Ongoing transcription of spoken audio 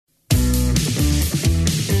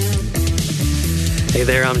Hey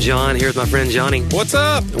there, I'm John, here with my friend Johnny. What's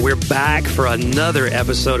up? And we're back for another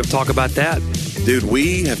episode of Talk About That. Dude,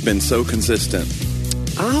 we have been so consistent.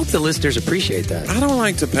 I hope the listeners appreciate that. I don't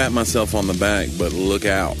like to pat myself on the back, but look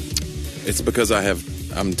out. It's because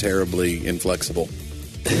I'm terribly inflexible.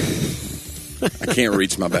 I can't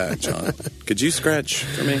reach my back, John. Could you scratch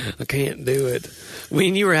for me? I can't do it. I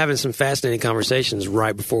mean, you were having some fascinating conversations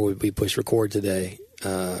right before we pushed record today.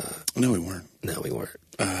 No, we weren't. No, we weren't.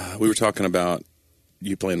 We were talking about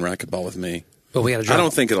you playing racquetball with me. But we got to drive. I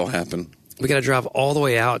don't think it'll happen. We got to drive all the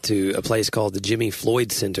way out to a place called the Jimmy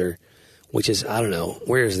Floyd Center, which is, I don't know,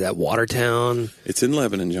 where is that? Watertown? It's in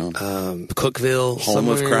Lebanon, John. Cookeville. Home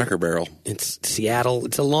somewhere. of Cracker Barrel. It's Seattle.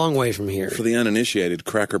 It's a long way from here. For the uninitiated,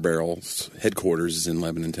 Cracker Barrel's headquarters is in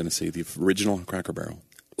Lebanon, Tennessee. The original Cracker Barrel.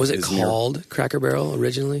 Was it called Cracker Barrel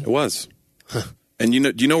originally? It was. Huh. And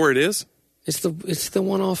do you know where it is? It's the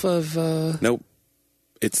one off of... Nope.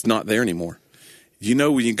 It's not there anymore. You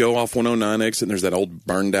know when you go off 109 exit and there's that old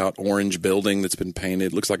burned out orange building that's been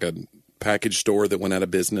painted? It looks like a package store that went out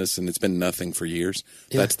of business and it's been nothing for years.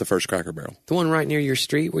 Yeah. That's the first Cracker Barrel. The one right near your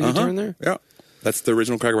street where you turn there? Yeah. That's the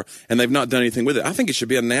original Cracker Barrel. And they've not done anything with it. I think it should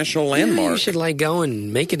be a national landmark. Yeah, you should go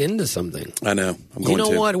and make it into something. I know. I'm going to.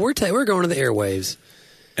 You know what? We're going to the airwaves.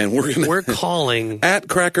 And we're calling at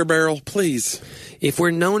Cracker Barrel, please. If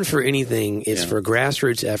we're known for anything, it's for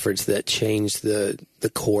grassroots efforts that change the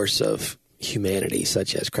course of humanity,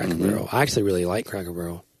 such as Cracker Barrel. I actually really like Cracker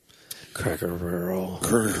Barrel. Cracker Barrel.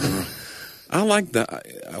 I like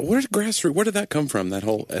that. Where's grassroots? Where did that come from? That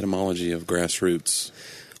whole etymology of grassroots.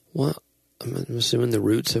 Well, I'm assuming the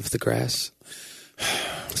roots of the grass.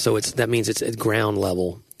 So that means it's at ground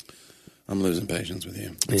level. I'm losing patience with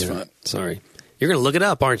you. It's fine. Sorry. You're going to look it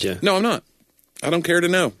up, aren't you? No, I'm not. I don't care to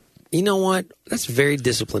know. You know what? That's very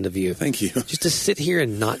disciplined of you. Thank you. Just to sit here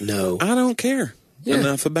and not know. I don't care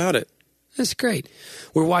enough about it. That's great.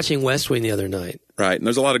 We're watching West Wing the other night. Right. And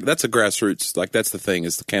there's a lot of, that's a grassroots, that's the thing,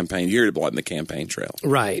 is the campaign. You're in the campaign trail.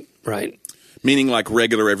 Right. Meaning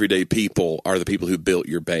regular everyday people are the people who built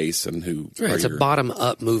your base and who Right. It's a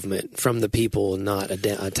bottom-up movement from the people, not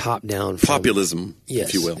a top-down. Populism, yes,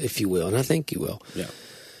 if you will. If you will, and I think you will. Yeah.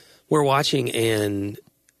 We're watching, and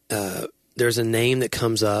there's a name that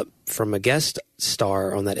comes up from a guest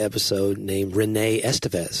star on that episode named Renee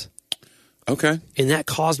Estevez. Okay. And that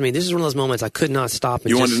caused me, this is one of those moments I could not stop.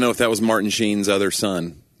 You wanted to know if that was Martin Sheen's other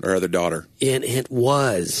son or other daughter. And it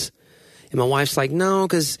was. And my wife's like, no,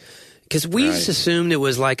 because we just assumed it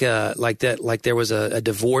was like there was a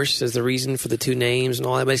divorce as the reason for the two names and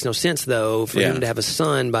all that. It makes no sense, though, for him to have a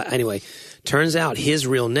son. But anyway, turns out his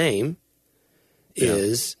real name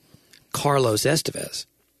is Carlos Estevez.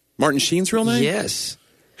 Martin Sheen's real name? Yes.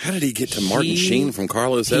 How did he get to Martin Sheen from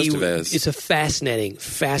Carlos Estevez? It's a fascinating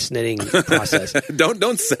process.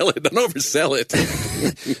 Don't sell it. Don't oversell it.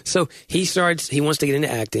 So he wants to get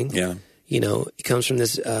into acting. Yeah. You know, he comes from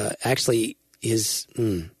this,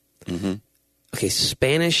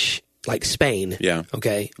 Spanish, like Spain. Yeah.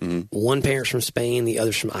 Okay. Mm-hmm. One parent's from Spain, the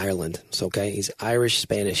other's from Ireland. So, okay, he's Irish,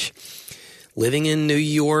 Spanish. Living in New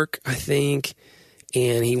York, I think,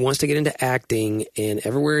 and he wants to get into acting, and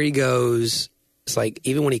everywhere he goes, it's like,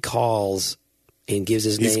 even when he calls and gives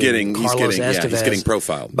his name, Carlos Estevez, he's getting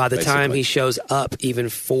profiled. By the time he shows up, even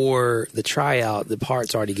for the tryout, the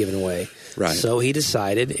part's already given away. Right. So he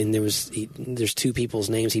decided, and there's two people's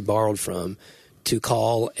names he borrowed from, to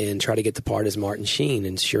call and try to get the part as Martin Sheen,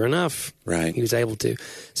 and sure enough, he was able to.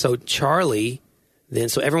 So Charlie,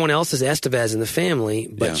 so everyone else is Estevez in the family,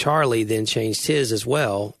 but Charlie then changed his as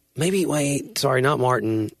well. Not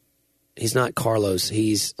Martin. He's not Carlos.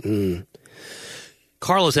 He's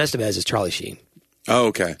Carlos Estevez is Charlie Sheen. Oh,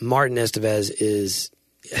 okay. Martin Estevez is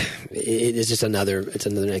just another. It's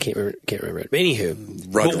another. I can't remember it. But anywho,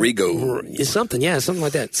 Rodrigo. It's something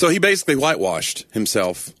like that. So he basically whitewashed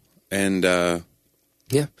himself, and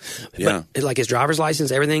yeah. But, like his driver's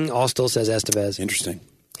license, everything all still says Estevez. Interesting.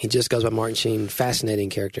 He just goes by Martin Sheen. Fascinating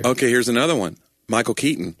character. Okay, here's another one. Michael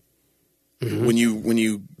Keaton. Mm-hmm. When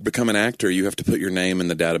you become an actor, you have to put your name in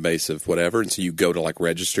the database of whatever, and so you go to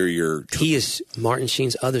register your. He is Martin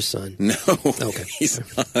Sheen's other son. No, okay, he's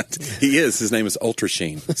not. He is. His name is Ultra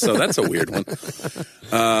Sheen, so that's a weird one.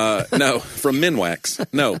 No, from Minwax.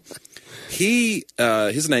 No,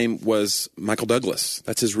 his name was Michael Douglas.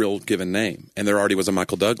 That's his real given name, and there already was a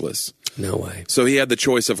Michael Douglas. No way. So he had the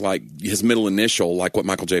choice of his middle initial, like what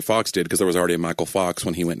Michael J. Fox did, because there was already a Michael Fox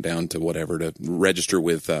when he went down to whatever to register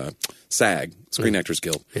with SAG, Screen Actors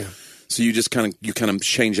Guild. Yeah. So you just kind of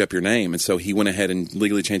change up your name, and so he went ahead and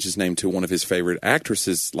legally changed his name to one of his favorite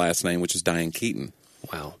actresses' last name, which is Diane Keaton.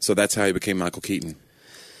 Wow. So that's how he became Michael Keaton.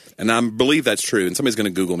 And I believe that's true. And somebody's going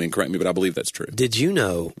to Google me and correct me, but I believe that's true. Did you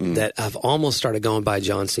know that I've almost started going by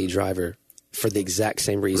John C. Driver for the exact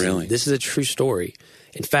same reason? Really? This is a true story.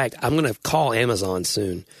 In fact, I'm going to call Amazon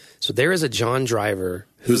soon. So there is a John Driver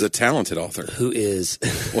who's a talented author. Who is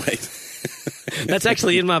wait. That's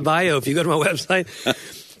actually in my bio if you go to my website.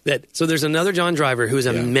 So there's another John Driver who is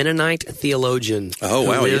a Mennonite theologian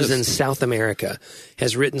who lives in South America,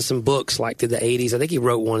 has written some books like through the 80s. I think he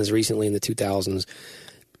wrote one as recently in the 2000s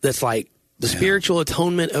that's like the spiritual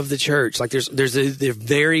atonement of the church. Like they're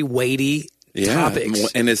very weighty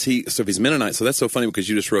topics. And if he's Mennonite, so that's so funny because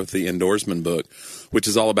you just wrote the Endorsement book, which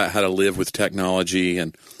is all about how to live with technology.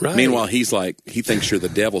 And meanwhile, he thinks you're the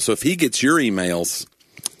devil. So if he gets your emails,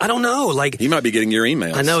 I don't know. Like he might be getting your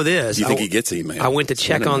emails. I know this. Do you think he gets emails? I went to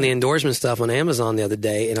check on the Endorsement stuff on Amazon the other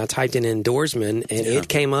day, and I typed in Endorsement, and it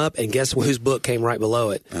came up, and guess whose book came right below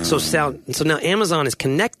it? So now Amazon is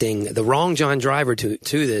connecting the wrong John Driver to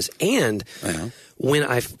this. And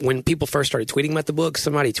when people first started tweeting about the book,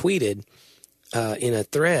 somebody tweeted in a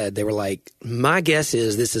thread, they were like, my guess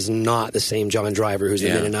is this is not the same John Driver who's a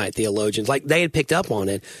Mennonite theologian. Like, they had picked up on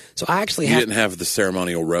it. So I actually didn't have the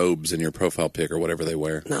ceremonial robes in your profile pic or whatever they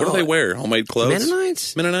wear. No. What do they wear? Homemade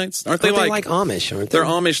clothes? Mennonites? Aren't they like Amish, aren't they? They're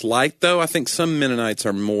Amish light, though. I think some Mennonites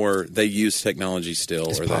are more, they use technology still.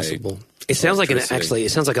 It's possible. It sounds like it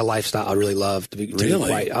sounds like a lifestyle I really love to be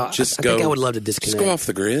quite. I think I would love to disconnect. Just go off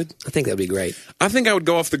the grid. I think that would be great. I think I would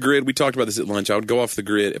go off the grid. We talked about this at lunch. I would go off the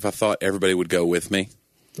grid if I thought everybody would go with me.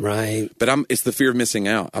 Right. But it's the fear of missing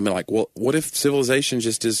out. I mean, like, well, what if civilization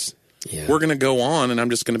just is? We're going to go on, and I'm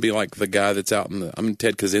just going to be like the guy that's out I'm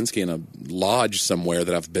Ted Kaczynski in a lodge somewhere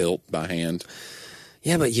that I've built by hand.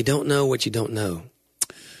 Yeah, but you don't know what you don't know.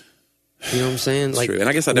 You know what I'm saying? That's true. And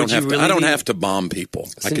I guess I don't have to bomb people.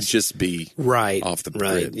 I could just be off the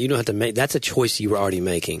grid. You don't have to make. That's a choice you were already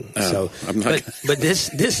making. So I'm not. But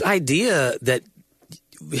this idea that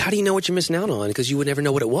how do you know what you're missing out on? Because you would never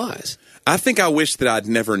know what it was. I think I wish that I'd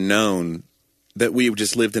never known that we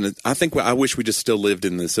just lived in. I wish we just still lived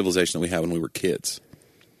in the civilization that we had when we were kids.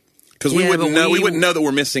 Because we wouldn't know. We wouldn't know that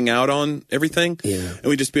we're missing out on everything. Yeah. And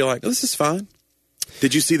we'd just be like, oh, "This is fine."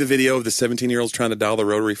 Did you see the video of the 17-year-olds trying to dial the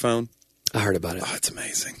rotary phone? I heard about it. Oh, it's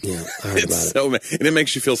amazing. Yeah, I heard about it. And it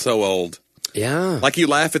makes you feel so old. Yeah. Like you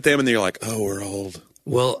laugh at them and then you're like, oh, we're old.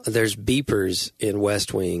 Well, there's beepers in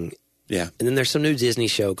West Wing. Yeah. And then there's some new Disney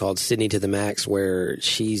show called Sydney to the Max where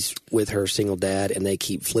she's with her single dad and they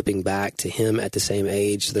keep flipping back to him at the same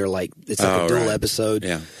age. So they're like, it's like a dual episode.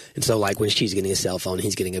 Yeah. And so like when she's getting a cell phone,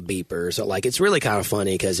 he's getting a beeper. So like it's really kind of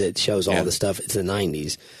funny because it shows all the stuff. It's the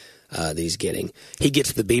 90s. That he's getting. He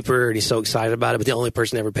gets the beeper and he's so excited about it, but the only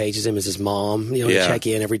person that ever pages him is his mom. To check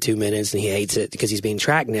in every 2 minutes, and he hates it because he's being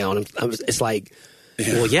tracked now. And it's like,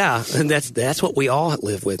 well, and that's what we all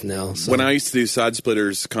live with now. So. When I used to do Side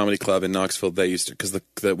Splitters Comedy Club in Knoxville, they used to because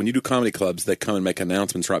when you do comedy clubs, they come and make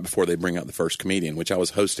announcements right before they bring out the first comedian, which I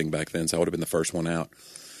was hosting back then, so I would have been the first one out.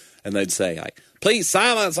 And they'd say, like, please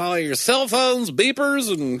silence all your cell phones,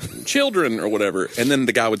 beepers, and children, or whatever. And then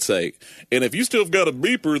the guy would say, and if you still have got a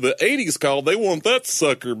beeper, the 80s called, they want that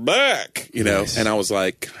sucker back. Nice. And I was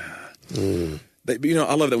like, I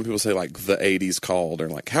love that when people say, like, the 80s called. Or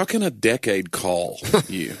like, how can a decade call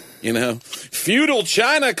you? Feudal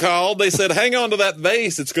China called. They said, hang on to that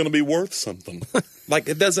vase. It's going to be worth something. Like,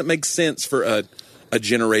 it doesn't make sense for a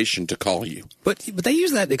generation to call you. But they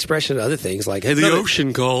use that expression to other things, like, hey, the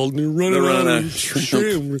ocean called, and you're running out of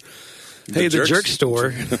shrimp. Hey, the jerk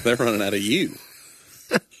store. They're running out of you.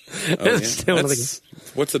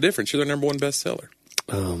 What's the difference? You're their number one bestseller.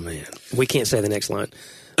 Oh, man. We can't say the next line.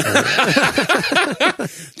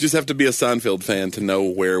 Just have to be a Seinfeld fan to know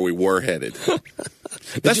where we were headed.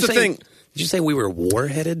 That's the thing. Did you say we were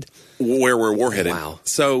war-headed? Where we're war-headed. Wow.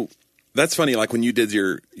 So that's funny. Like when you did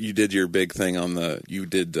your big thing on you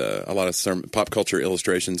did a lot of pop culture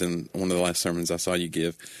illustrations in one of the last sermons I saw you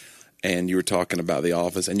give, and you were talking about The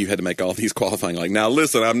Office, and you had to make all these qualifying. Like, now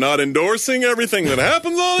listen, I'm not endorsing everything that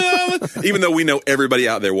happens on The Office, even though we know everybody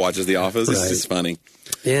out there watches The Office. It's just funny.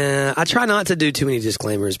 Yeah, I try not to do too many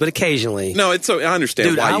disclaimers, but occasionally. No, I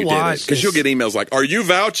understand why you did it because you'll get emails like, "Are you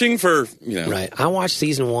vouching for?" Right. I watched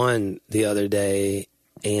season 1 the other day,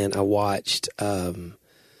 and I watched.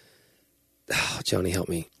 Johnny, help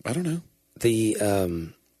me. I don't know.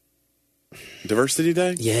 The Diversity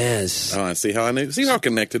Day? Yes. Oh, I see how I knew. See how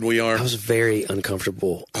connected we are? I was very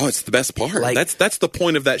uncomfortable. Oh, it's the best part. Like, that's the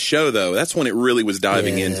point of that show, though. That's when it really was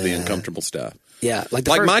diving into the uncomfortable stuff. Yeah. Like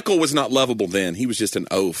Michael was not lovable then. He was just an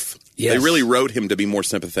oaf. Yes. They really wrote him to be more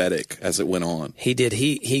sympathetic as it went on. He did.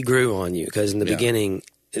 He grew on you because in the beginning,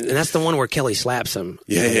 And that's the one where Kelly slaps him.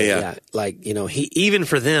 Yeah. Like, he, even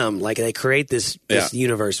for them, like they create this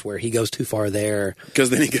universe where he goes too far there. Because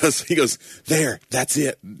then he goes, there, that's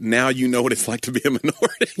it. Now you know what it's like to be a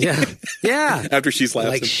minority. Yeah. After she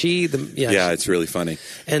slaps him. Yeah, it's really funny.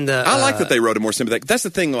 And I like that they wrote it more sympathetic. That's the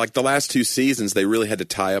thing, like the last 2 seasons, they really had to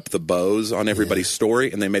tie up the bows on everybody's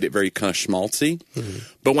story, and they made it very kind of schmaltzy. Mm-hmm.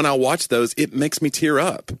 But when I watch those, it makes me tear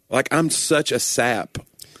up. Like, I'm such a sap.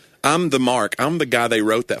 I'm the mark. I'm the guy they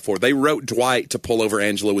wrote that for. They wrote Dwight to pull over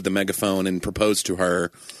Angela with the megaphone and propose to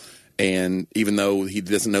her, and even though he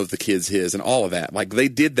doesn't know if the kid's his and all of that. Like, they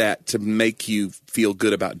did that to make you feel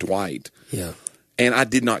good about Dwight. Yeah. And I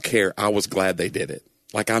did not care. I was glad they did it.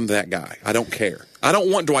 Like, I'm that guy. I don't care. I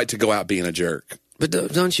don't want Dwight to go out being a jerk. But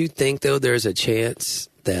don't you think, though, there's a chance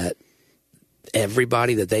that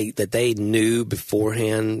everybody that they knew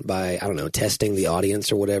beforehand by, I don't know, testing the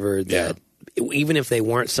audience or whatever, that even if they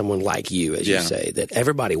weren't someone like you, as you say, that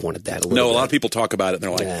everybody wanted that a little bit. A lot of people talk about it, and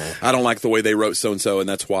they're like, I don't like the way they wrote so-and-so, and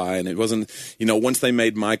that's why. And it wasn't, once they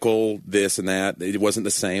made Michael this and that, it wasn't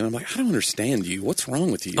the same. I'm like, I don't understand you. What's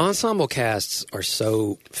wrong with you? Ensemble casts are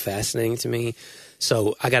so fascinating to me.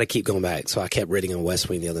 So I got to keep going back. So I kept reading on West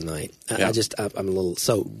Wing the other night. I'm a little.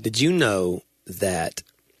 So did you know that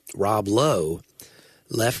Rob Lowe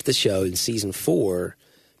left the show in season 4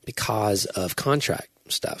 because of contract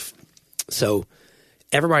stuff? So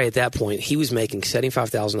everybody at that point, he was making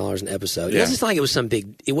 $75,000 an episode. It wasn't like it was some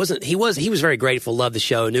big. It wasn't. He was very grateful, loved the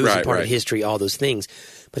show, knew it was a part of history, all those things.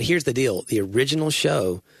 But here's the deal: the original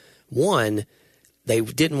show, one, they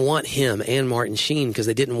didn't want him and Martin Sheen because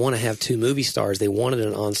they didn't want to have 2 movie stars. They wanted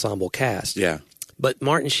an ensemble cast. Yeah. But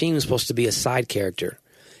Martin Sheen was supposed to be a side character.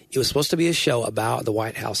 It was supposed to be a show about the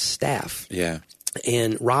White House staff. Yeah.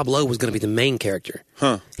 And Rob Lowe was going to be the main character.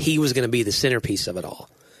 Huh. He was going to be the centerpiece of it all.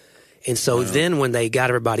 And so then when they got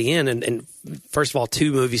everybody in, and first of all,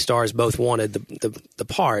 2 movie stars both wanted the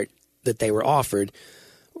part that they were offered,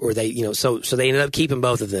 or they, so they ended up keeping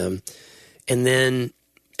both of them. And then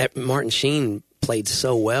Martin Sheen played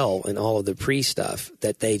so well in all of the pre-stuff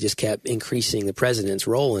that they just kept increasing the president's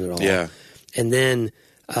role in it all. Yeah. And then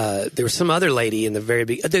there was some other lady in the very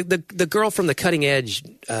beginning, the girl from the Cutting Edge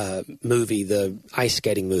movie, the ice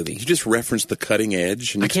skating movie. You just referenced the Cutting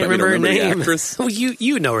Edge, and I can't remember her name. The actress? Oh,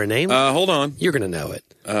 you know her name. Hold on. You're going to know it.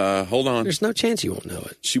 Hold on. There's no chance you won't know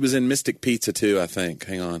it. She was in Mystic Pizza too, I think.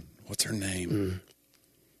 Hang on. What's her name?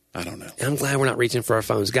 I don't know. I'm glad we're not reaching for our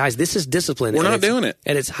phones. Guys, this is discipline. We're not doing it.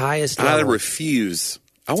 At its highest level. I refuse.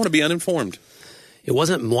 I want to be uninformed. It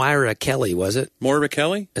wasn't Moira Kelly, was it? Moira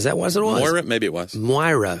Kelly? Is that what it was? Moira? Maybe it was.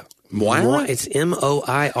 Moira. Moira? It's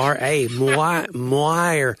Moira.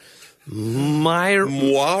 Moira.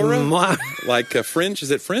 Moira? Like French?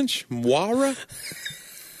 Is it French? Moira?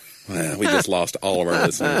 Well, we just lost all of our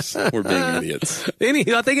listeners. We're being idiots.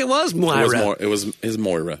 Anywho, I think it was Moira. It's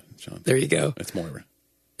Moira, John. There you go. It's Moira.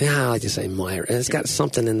 Yeah, I like to say Moira. It's got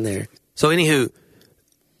something in there. So anywho,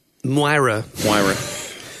 Moira.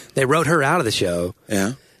 They wrote her out of the show.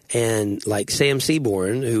 Yeah. And like Sam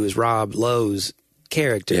Seaborn, who was Rob Lowe's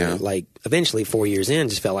character, like eventually 4 years in,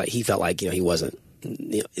 just felt like he wasn't.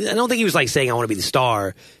 I don't think he was like saying I want to be the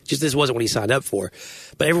star. Just this wasn't what he signed up for.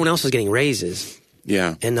 But everyone else was getting raises.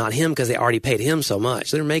 Yeah. And not him because they already paid him so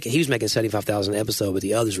much. He was making $75,000 an episode, but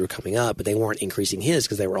the others were coming up, but they weren't increasing his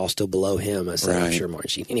because they were all still below him. I'm sure Martin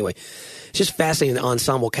Sheen. Anyway, it's just fascinating, the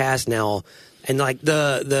ensemble cast now. And like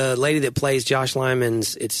the lady that plays Josh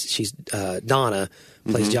Lyman's, she's Donna,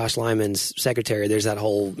 plays Josh Lyman's secretary. There's that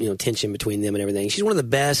whole tension between them and everything. She's one of the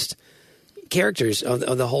best characters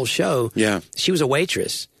of the whole show. Yeah. She was a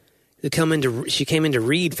waitress she came in to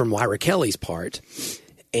read from Moira Kelly's part,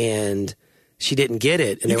 and she didn't get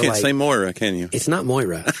it. And you can't say Moira, can you? It's not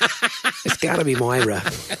Moira. It's got to be Moira.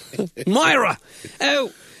 Moira!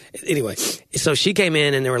 Oh! Anyway, so she came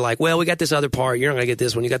in and they were like, well, we got this other part. You're not going to get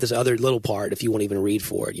this one. You got this other little part if you won't even read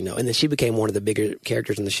for it, And then she became one of the bigger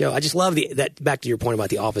characters in the show. I just love that, back to your point about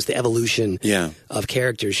The Office, the evolution of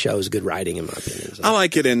characters shows good writing, in my opinion. So. I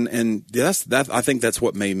like it, and I think that's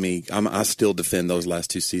what made me, I still defend those last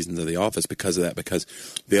 2 seasons of The Office because of that, because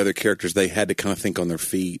the other characters, they had to kind of think on their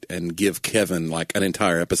feet and give Kevin like an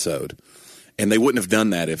entire episode. And they wouldn't have done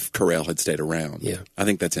that if Carell had stayed around. Yeah. I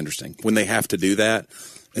think that's interesting. When they have to do that,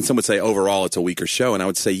 and some would say overall it's a weaker show, and I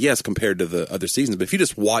would say yes compared to the other seasons. But if you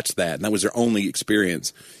just watched that and that was their only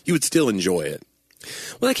experience, you would still enjoy it.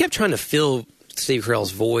 Well, they kept trying to fill Steve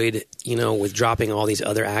Carell's void, with dropping all these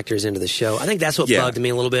other actors into the show. I think that's what bugged me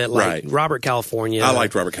a little bit. Like Robert California. I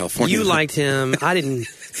liked Robert California. You liked him. I didn't.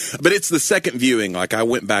 But it's the second viewing. Like, I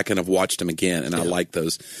went back and have watched him again, and I like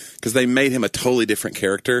those because they made him a totally different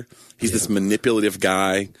character. He's this manipulative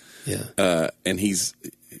guy. Yeah. And he's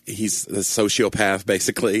he's a sociopath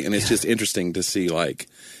basically, and it's just interesting to see like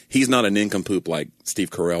he's not a nincompoop like Steve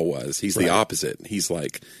Carell was. He's the opposite. He's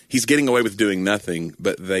like he's getting away with doing nothing,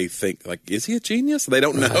 but they think like, is he a genius? They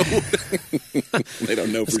don't know. They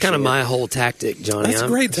don't know. It's kind of my whole tactic, Johnny. That's a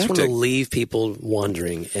great tactic. I just want to leave people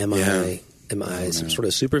wondering: Am I some sort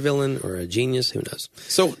of supervillain or a genius? Who knows?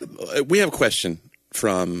 So we have a question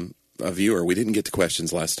from a viewer. We didn't get to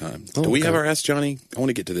questions last time. Do we have our Ask Johnny? I want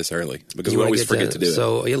to get to this early because we always forget to do it.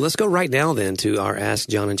 So let's go right now then to our Ask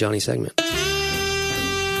John and Johnny segment.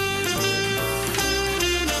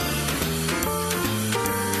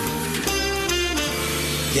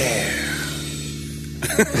 Yeah.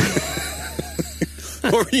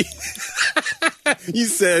 You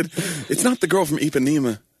said it's not the girl from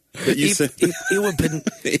Ipanema. But you said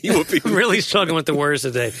I'm really struggling with the words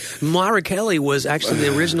today. Moira Kelly was actually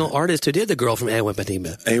the original artist who did the girl from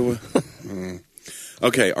Ipanema.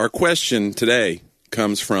 Okay, our question today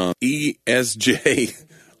comes from ESJ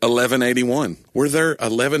 1181. Were there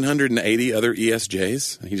 1,180 other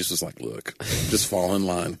ESJs? And he just was like, look, just fall in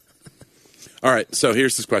line. All right, so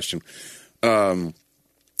here's this question.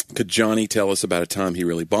 Could Johnny tell us about a time he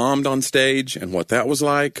really bombed on stage and what that was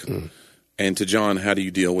like? And to John, how do you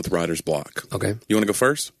deal with writer's block? Okay. You want to go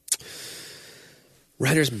first?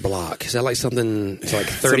 Writer's block. Is that like something, it's like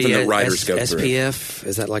 30 something that writers go SPF? Through.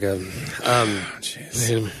 Is that like a,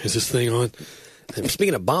 is this thing on?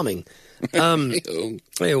 Speaking of bombing, yeah,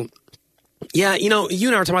 you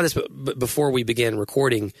and I were talking about this before we began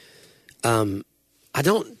recording. I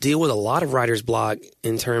don't deal with a lot of writer's block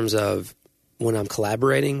in terms of when I'm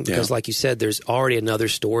collaborating because like you said, there's already another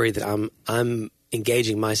story that I'm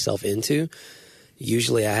engaging myself into.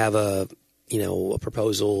 Usually I have a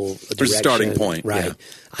proposal, a There's a starting point. Right. Yeah.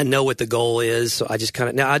 I know what the goal is. So I just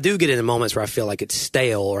now I do get into moments where I feel like it's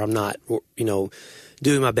stale or I'm not,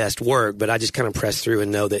 doing my best work, but I just kind of press through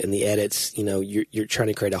and know that in the edits, you're trying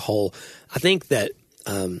to create a whole. I think that,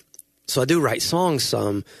 so I do write songs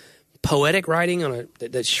some. Poetic writing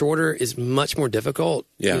that's shorter is much more difficult,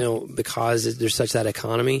 because there's such that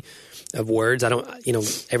economy of words. I don't,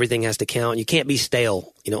 everything has to count. You can't be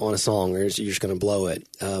stale, on a song or you're just going to blow it.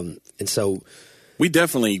 And so we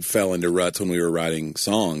definitely fell into ruts when we were writing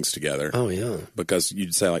songs together. Oh yeah. Because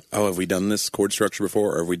you'd say like, oh, have we done this chord structure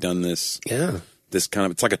before? Or have we done this? Yeah. This kind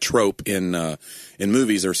of, it's like a trope in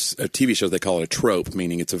movies or TV shows. They call it a trope,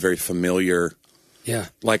 meaning it's a very familiar. Yeah.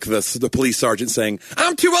 Like the police sergeant saying,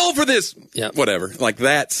 I'm too old for this. Yeah. Whatever. Like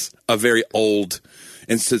that's a very old,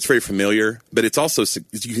 and so it's very familiar, but it's also,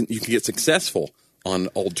 you can get successful on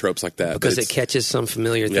old tropes like that. Because it catches some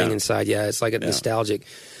familiar thing inside. Yeah. It's like a nostalgic.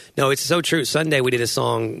 No, it's so true. Sunday we did a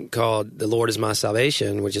song called The Lord Is My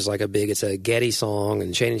Salvation, which is like it's a Getty song,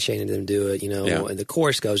 and Shane and them do it, and the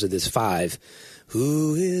chorus goes to this 5.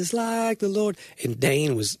 Who is like the Lord? And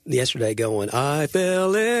Dane was yesterday going, I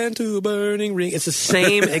fell into a burning ring. It's the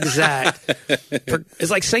same exact.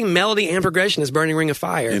 It's like same melody and progression as Burning Ring of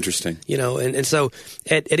Fire. Interesting. And so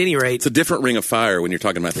at any rate. It's a different ring of fire when you're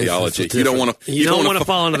talking about theology. You don't want to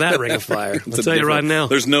fall into that ring of fire. I'll tell you right now.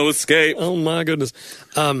 There's no escape. Oh, my goodness.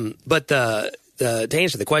 But to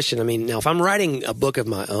answer the question, I mean, now if I'm writing a book of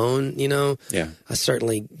my own, I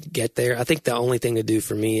certainly get there. I think the only thing to do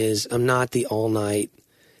for me is I'm not the all-night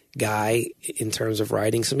guy in terms of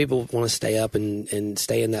writing. Some people want to stay up and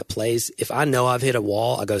stay in that place. If I know I've hit a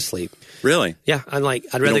wall, I go to sleep. Really? Yeah, I'm like,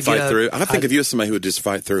 I'd rather fight through. I think of you as somebody who would just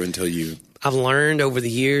fight through until you. I've learned over the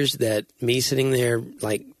years that me sitting there,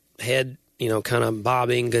 like head, kind of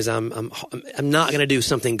bobbing because I'm not going to do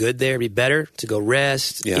something good there. It'd be better to go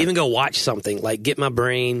rest, even go watch something, like get my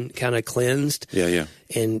brain kind of cleansed. Yeah.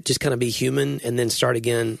 And just kind of be human and then start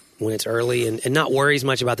again when it's early and not worry as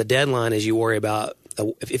much about the deadline as you worry about.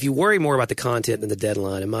 If you worry more about the content than the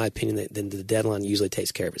deadline, in my opinion, then the deadline usually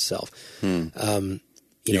takes care of itself. You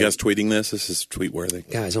guys tweeting this? This is tweet worthy.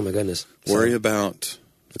 Guys, oh my goodness. Worry about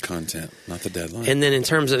the content, not the deadline. And then in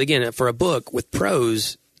terms of, again, for a book with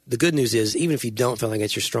prose, the good news is, even if you don't feel like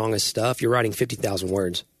it's your strongest stuff, you're writing 50,000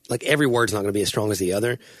 words. Like, every word's not going to be as strong as the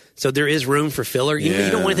other. So there is room for filler. You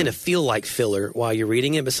don't want anything to feel like filler while you're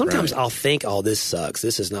reading it. But sometimes I'll think, oh, this sucks.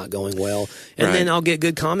 This is not going well. And then I'll get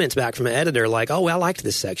good comments back from an editor like, oh, well, I liked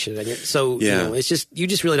this section. And it's just, you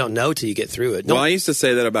just really don't know till you get through it. Well, I used to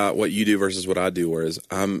say that about what you do versus what I do, whereas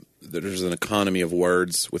there's an economy of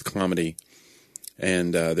words with comedy.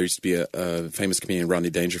 And there used to be a famous comedian, Rodney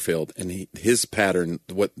Dangerfield, and his pattern,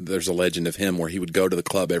 there's a legend of him where he would go to the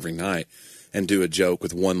club every night and do a joke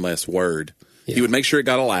with one less word. Yeah. He would make sure it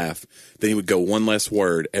got a laugh. Then he would go one less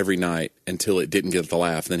word every night until it didn't get the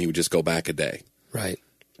laugh. Then he would just go back a day. Right.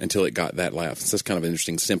 Until it got that laugh. It's just kind of an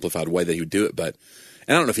interesting, simplified way that he would do it. And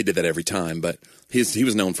And I don't know if he did that every time, but he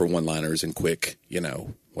was known for one-liners and quick,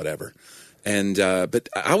 whatever. And but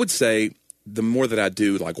I would say the more that I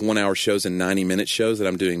do like 1-hour shows and 90-minute shows that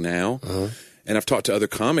I'm doing now, and I've talked to other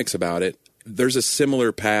comics about it, there's a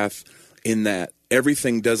similar path in that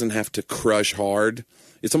everything doesn't have to crush hard.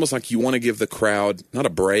 It's almost like you want to give the crowd not a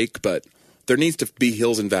break, but there needs to be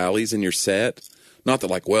hills and valleys in your set. Not that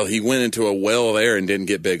like, well, he went into a well there and didn't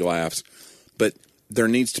get big laughs, but there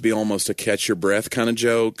needs to be almost a catch your breath kind of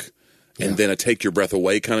joke and then a take your breath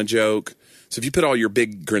away kind of joke. So if you put all your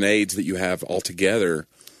big grenades that you have all together,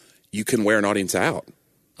 you can wear an audience out.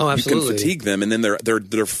 Oh, absolutely. You can fatigue them, and then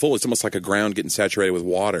they're full. It's almost like a ground getting saturated with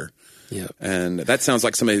water. Yeah. And that sounds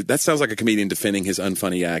like a comedian defending his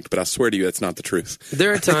unfunny act, but I swear to you that's not the truth.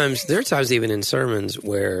 There are times even in sermons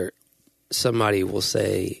where somebody will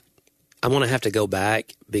say, I'm going to have to go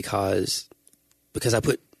back because I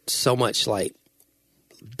put so much like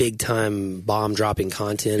big time bomb dropping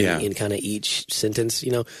content in kind of each sentence,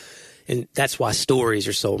 and that's why stories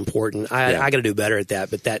are so important. I got to do better at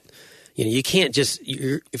that, but that, you can't just,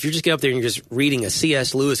 if you're just get up there and you're just reading a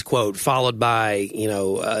C.S. Lewis quote followed by,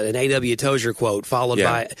 an A.W. Tozier quote followed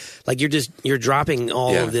by, like you're dropping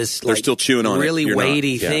all of this. They're still chewing on really it.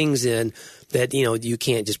 weighty things in that, you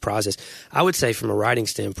can't just process. I would say from a writing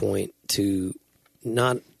standpoint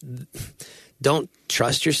don't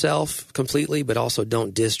trust yourself completely, but also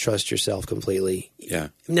don't distrust yourself completely. Yeah.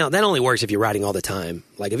 Now, that only works if you're writing all the time.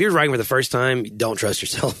 Like, if you're writing for the first time, don't trust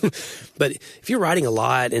yourself. But if you're writing a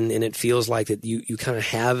lot and it feels like that you kind of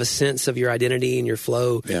have a sense of your identity and your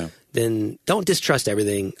flow, then don't distrust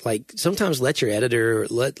everything. Like, sometimes let your editor,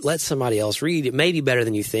 let somebody else read. It may be better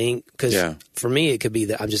than you think. Because for me, it could be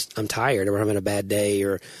that I'm tired or I'm having a bad day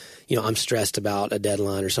or I'm stressed about a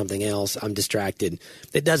deadline or something else. I'm distracted.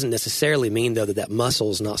 It doesn't necessarily mean, though, that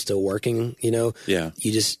muscle's not still working, Yeah.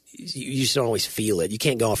 You just don't always feel it. You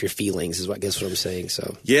can't go off your feelings is what I'm saying.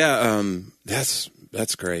 So yeah, that's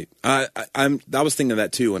great. I was thinking of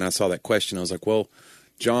that, too, when I saw that question. I was like, well,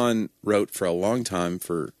 John wrote for a long time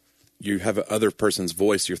you have a other person's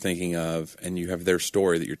voice you're thinking of, and you have their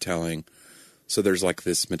story that you're telling. So there's like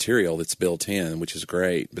this material that's built in, which is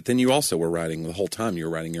great. But then you also were writing the whole time. You were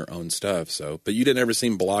writing your own stuff. But you didn't ever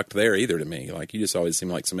seem blocked there either to me. Like you just always seem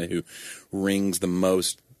like somebody who wrings the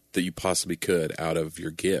most that you possibly could out of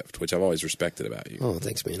your gift, which I've always respected about you. Oh,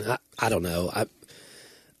 thanks, man. I don't know.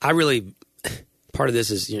 I really part of this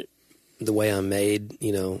is the way I'm made.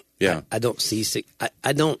 Yeah. I don't see.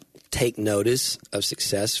 I don't take notice of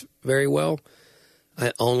success very well.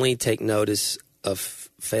 I only take notice of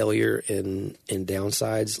failure and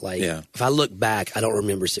downsides. Like if I look back, I don't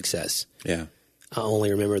remember success. Yeah. I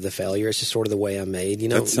only remember the failure. It's just sort of the way I'm made.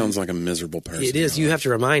 That sounds like a miserable person. It is. You have to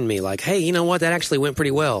remind me like, hey, you know what? That actually went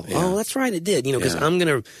pretty well. Yeah. Oh, that's right. It did. Because I'm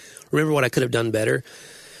going to remember what I could have done better.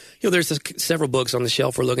 There's several books on the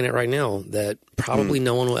shelf we're looking at right now that probably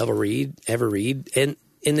no one will ever read. And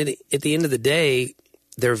at the end of the day,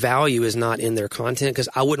 their value is not in their content because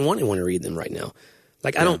I wouldn't want anyone to read them right now.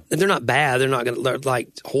 Like they're not bad. They're like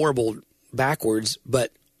horrible backwards,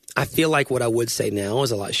 but I feel like what I would say now is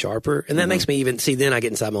a lot sharper. And that makes me then I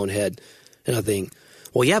get inside my own head and I think,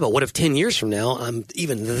 well, yeah, but what if 10 years from now, I'm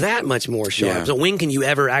even that much more sharp? Yeah. So when can you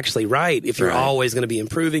ever actually write if you're always going to be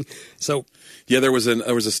improving? So yeah, there was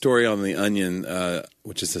a story on The Onion,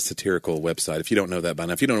 which is a satirical website. If you don't know that by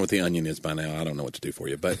now, if you don't know what The Onion is by now, I don't know what to do for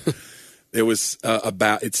you. But it was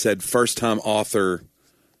it said first time author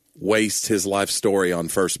wastes his life story on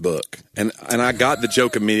first book. And I got the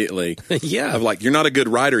joke immediately. Yeah. Of like, you're not a good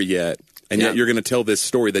writer yet, and yet you're going to tell this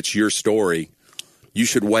story that's your story. You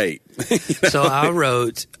should wait. So I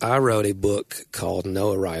wrote a book called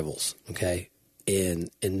No Arrivals, okay? And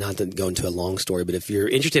not to go into a long story, but if you're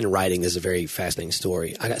interested in writing, this is a very fascinating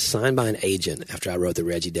story. I got signed by an agent after I wrote the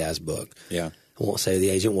Reggie Daz book. Yeah. I won't say who the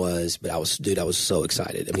agent was, but I was so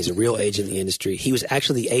excited. I mean, he's a real agent in the industry. He was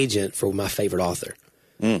actually the agent for my favorite author.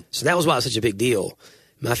 So that was why it was such a big deal.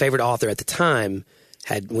 My favorite author at the time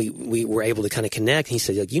we were able to kind of connect. He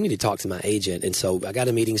said, like, you need to talk to my agent. And so I got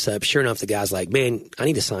a meeting set up. Sure enough, the guy's like, man, I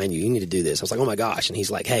need to sign you. You need to do this. I was like, oh my gosh. And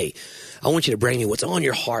he's like, hey, I want you to bring me what's on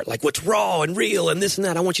your heart, like what's raw and real and this and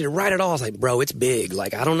that. I want you to write it all. I was like, bro, it's big.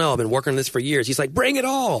 Like, I don't know. I've been working on this for years. He's like, bring it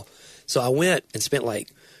all. So I went and spent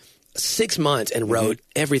like 6 months and wrote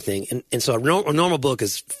everything. And so a normal book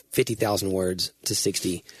is 50,000 words to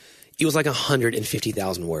 60. It was like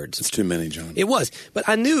 150,000 words. It's too many, John. It was. But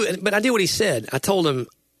I did what he said. I told him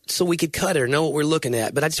so we could cut it or know what we're looking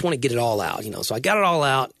at, but I just want to get it all out, So I got it all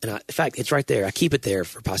out, and in fact, it's right there. I keep it there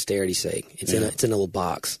for posterity's sake. It's in a little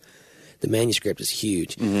box. The manuscript is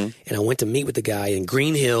huge. And I went to meet with the guy in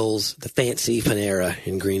Green Hills, the fancy Panera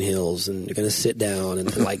in Green Hills, and you're going to sit down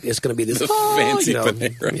and like it's going to be this fancy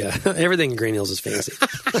Panera. Yeah, everything in Green Hills is fancy.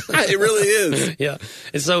 It really is. Yeah,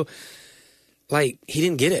 and so like he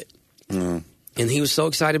didn't get it, and he was so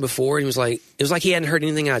excited before. He was like, it was like he hadn't heard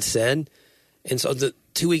anything I'd said, and so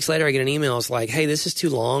 2 weeks later, I get an email. It's like, hey, this is too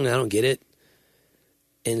long. I don't get it.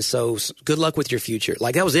 And so good luck with your future.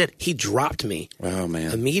 Like, that was it. He dropped me. Oh,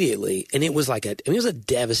 man. Immediately. And it was like it was a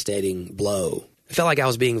devastating blow. I felt like I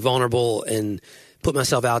was being vulnerable and put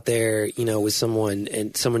myself out there, you know, with someone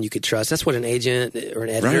you could trust. That's what an agent or an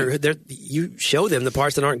editor, you show them the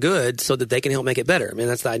parts that aren't good so that they can help make it better. I mean,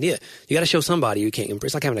 that's the idea. You got to show somebody you can't impress.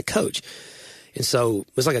 It's like having a coach. And so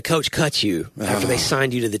it was like a coach cut you after they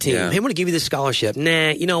signed you to the team. Yeah. Hey, I'm going to give you this scholarship. Nah,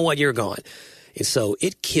 you know what? You're gone. And so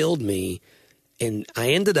it killed me. And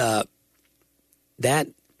I ended up, that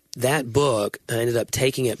book, I ended up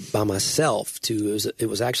taking it by myself to, it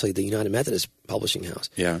was actually the United Methodist Publishing House.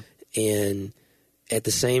 Yeah. And at the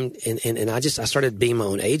same, and I started being my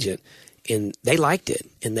own agent, and they liked it.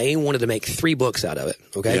 And they wanted to make 3 books out of it.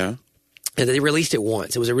 Okay. Yeah. And they released it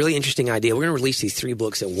once. It was a really interesting idea. We're going to release these 3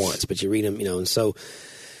 books at once, but you read them, you know, and so.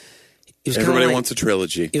 It was Everybody like, wants a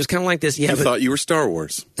trilogy. It was kind of like this. Yeah, I thought you were Star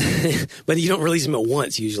Wars. but you don't release them at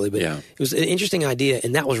once usually. But yeah. It was an interesting idea,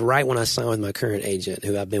 and that was right when I signed with my current agent,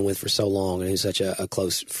 who I've been with for so long, and who's such a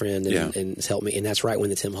close friend and has helped me. And that's right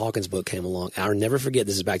when the Tim Hawkins book came along. I'll never forget.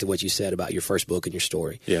 This is back to what you said about your first book and your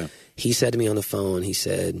story. Yeah. He said to me on the phone, he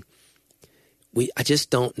said, I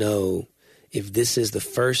just don't know if this is the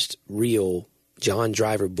first real John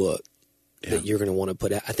Driver book that you're going to want to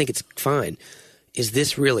put out. I think it's fine. Is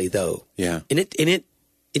this really though? Yeah. And it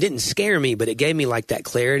didn't scare me, but it gave me like that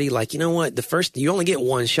clarity. Like, you know what? You only get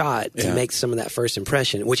one shot to make some of that first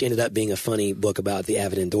impression, which ended up being a funny book about the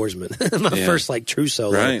avid endorsement. My first like true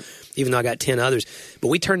solo, right. Even though I got 10 others, but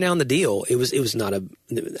we turned down the deal. It was not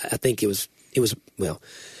I think it was, well,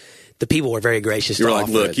 the people were very gracious. You were to like,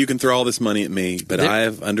 offer look, it. you can throw all this money at me, but I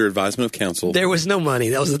have, under advisement of counsel. There was no money.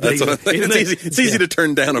 That was the thing. It's easy to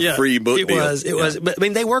turn down a free book deal. It was. But I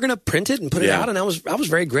mean, they were going to print it and put it out, and I was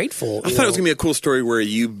very grateful. I thought it was going to be a cool story where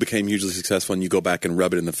you became hugely successful and you go back and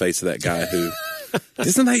rub it in the face of that guy who.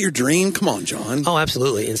 Isn't that your dream? Come on, John. Oh,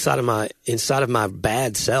 absolutely. Inside of my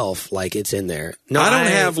bad self, like it's in there. No, I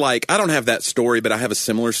don't have that story, but I have a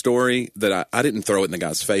similar story that I didn't throw it in the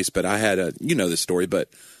guy's face, but I had this story, but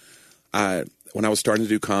when I was starting to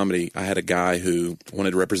do comedy, I had a guy who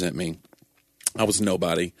wanted to represent me. I was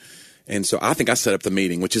nobody. And so I think I set up the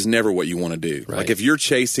meeting, which is never what you want to do. Right. Like if you're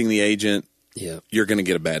chasing the agent, you're going to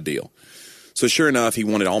get a bad deal. So sure enough, he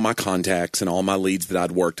wanted all my contacts and all my leads that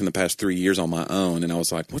I'd worked in the past 3 years on my own. And I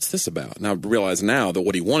was like, what's this about? And I realized now that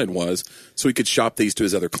what he wanted was so he could shop these to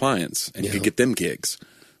his other clients and he could get them gigs.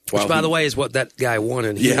 Which, by the way, is what that guy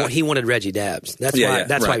wanted. He wanted Reggie Dabbs. That's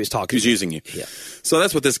why he was talking. He was using you. Yeah. So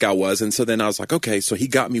that's what this guy was. And so then I was like, okay, so he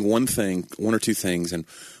got me one or two things. And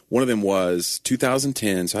one of them was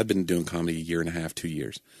 2010. So I'd been doing comedy a year and a half, 2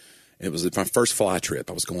 years. It was my first fly trip.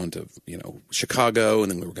 I was going to, Chicago,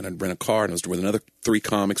 and then we were going to rent a car, and I was with another 3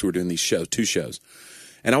 comics. We were doing these 2 shows.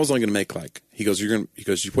 And I was only going to make he goes,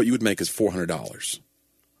 what you would make is $400.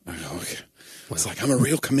 I go, okay. Wow. It's like, I'm a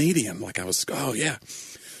real comedian. Like I was, oh yeah.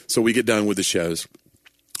 So we get done with the shows.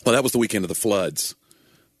 Well, that was the weekend of the floods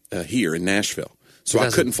here in Nashville. So I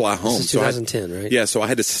couldn't fly home. This is 2010, right? Yeah, so I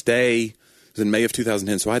had to stay. It was in May of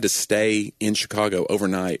 2010. So I had to stay in Chicago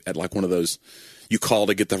overnight at like one of those. You call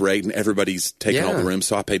to get the rate, and everybody's taking all the rooms.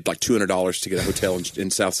 So I paid like $200 to get a hotel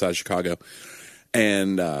in South Side of Chicago,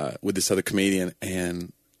 and with this other comedian.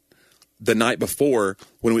 And the night before,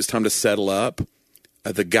 when it was time to settle up,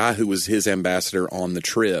 the guy who was his ambassador on the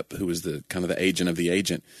trip, who was the kind of the agent of the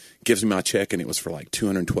agent, gives me my check, and it was for like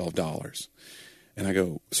 $212. And I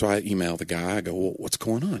go, so I email the guy. I go, well, what's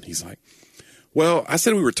going on? He's like, well, I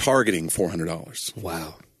said we were targeting $400.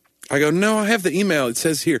 Wow. I go, no, I have the email. It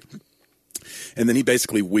says here. And then he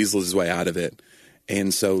basically weasels his way out of it.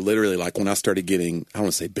 And so literally, like when I started getting, I don't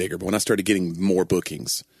want to say bigger, but when I started getting more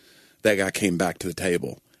bookings, that guy came back to the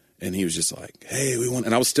table, and he was just like, hey,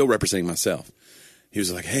 and I was still representing myself. He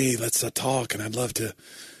was like, hey, let's talk, and I'd love to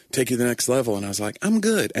take you to the next level. And I was like, I'm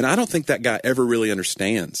good. And I don't think that guy ever really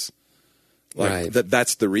understands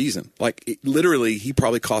that's the reason. Like literally, he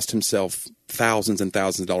probably cost himself thousands and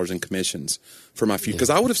thousands of dollars in commissions for my feud, because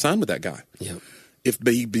I would have signed with that guy. Yeah.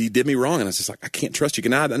 But he did me wrong, and I was just like, I can't trust you.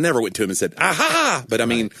 And I never went to him and said, aha! But I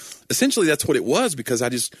mean, essentially that's what it was, because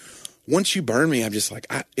once you burn me, I'm just like,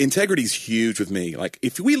 integrity's huge with me. Like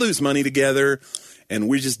if we lose money together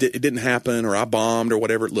and it didn't happen, or I bombed or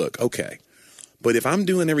whatever, look, okay. But if I'm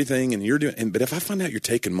doing everything and you're doing, but if I find out you're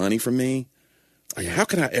taking money from me, like, how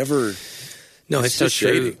can I ever? No, it's so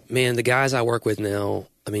true, man. The guys I work with now,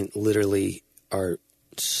 I mean, literally are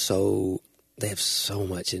they have so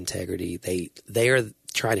much integrity. They are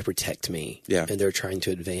trying to protect me, and they're trying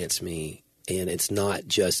to advance me. And it's not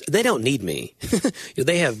just, they don't need me.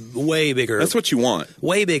 They have way bigger. That's what you want.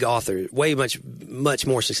 Way big authors, way much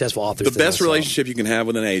more successful authors. The best relationship you can have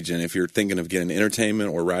with an agent, if you're thinking of getting entertainment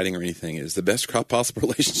or writing or anything, is the best possible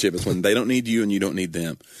relationship is when they don't need you and you don't need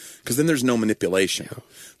them. Because then there's no manipulation.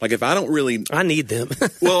 Like if I don't really, I need them.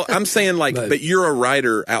 Well, I'm saying like, but you're a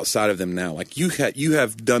writer outside of them now. Like you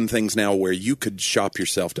have done things now where you could shop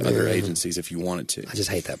yourself to other agencies if you wanted to. I just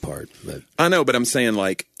hate that part. But I know, but I'm saying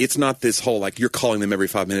like it's not this whole like you're calling them every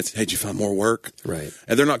 5 minutes. Hey, did you find more work? Right.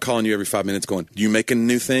 And they're not calling you every 5 minutes going, "Do you making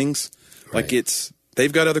new things?" Right. Like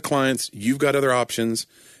they've got other clients, you've got other options,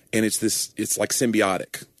 and it's like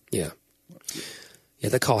symbiotic. Yeah. Yeah,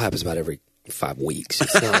 that call happens about every 5 weeks.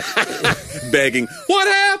 It's not begging. What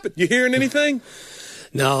happened? You hearing anything?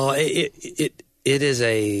 No, it is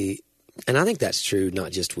and I think that's true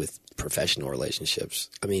not just with professional relationships.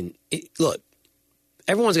 I mean, look,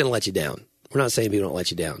 everyone's going to let you down. We're not saying people don't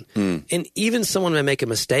let you down, and even someone may make a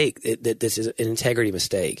mistake that this is an integrity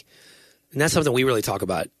mistake, and that's something we really talk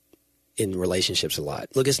about in relationships a lot.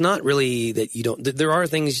 Look, it's not really that you don't. There are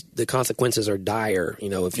things. The consequences are dire.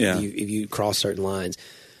 If you cross certain lines.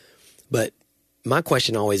 But my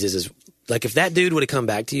question always is like if that dude would have come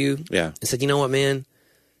back to you and said, you know what, man,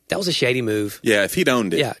 that was a shady move. Yeah, if he'd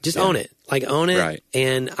owned it. Yeah, just own it. Like own it. Right.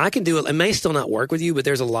 And I can do it. It may still not work with you, but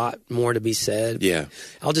there's a lot more to be said. Yeah.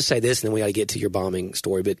 I'll just say this and then we got to get to your bombing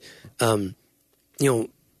story. But,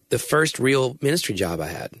 the first real ministry job I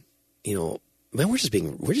had, man, we're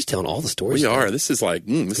just telling all the stories. We are. This is like,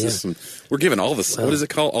 we're giving all the, what is it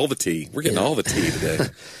called? All the tea. We're getting all the tea today.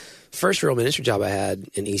 First real ministry job I had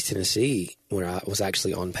in East Tennessee where I was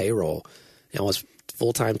actually on payroll. And I was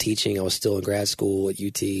full-time teaching. I was still in grad school at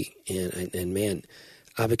UT. And man,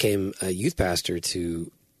 I became a youth pastor to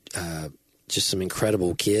just some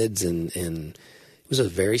incredible kids. And it was a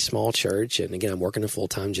very small church. And again, I'm working a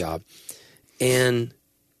full-time job. And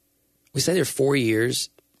we stayed there 4 years.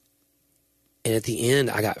 And at the end,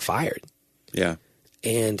 I got fired. Yeah.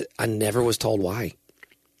 And I never was told why.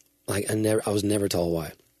 Like I was never told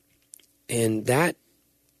why. And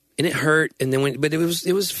it hurt. And then but it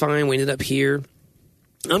was fine. We ended up here.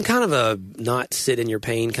 I'm kind of a not sit in your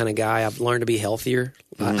pain kind of guy. I've learned to be healthier.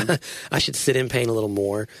 Mm-hmm. I should sit in pain a little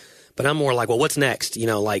more. But I'm more like, well, what's next?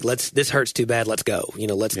 Like this hurts too bad. Let's go.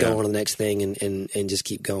 Let's go on to the next thing and just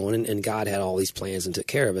keep going. And God had all these plans and took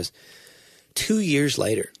care of us. 2 years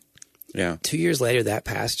later. Yeah. 2 years later, that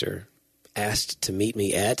pastor asked to meet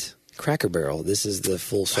me at Cracker Barrel. This is the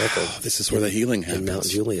full circle. This is where the healing happens. In Mount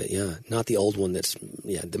Juliet, yeah. Not the old one that's,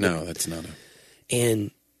 No, that's not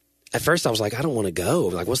And at first I was like, I don't want to go.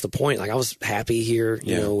 Like, what's the point? Like, I was happy here,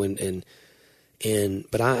 you know,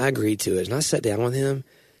 but I agreed to it. And I sat down with him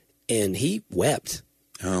and he wept.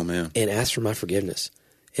 Oh, man. And asked for my forgiveness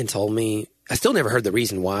and told me, I still never heard the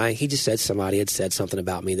reason why. He just said somebody had said something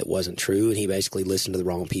about me that wasn't true. And he basically listened to the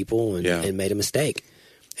wrong people and made a mistake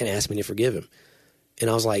and asked me to forgive him. And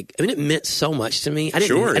I was like, it meant so much to me. I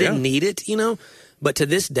didn't need it, but to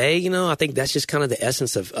this day, I think that's just kind of the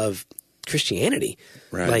essence of Christianity.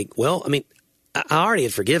 Right. Like, well, I already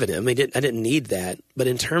had forgiven him. I didn't need that. But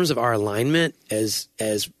in terms of our alignment as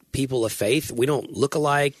people of faith, we don't look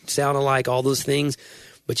alike, sound alike, all those things.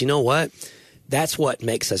 But you know what? That's what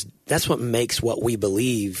makes us. That's what makes what we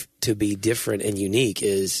believe to be different and unique.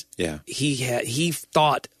 Is he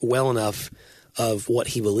thought well enough of what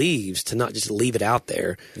he believes to not just leave it out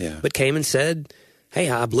there, but came and said, "Hey,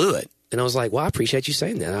 I blew it," and I was like, "Well, I appreciate you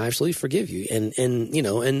saying that. I absolutely forgive you."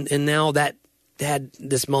 And now that had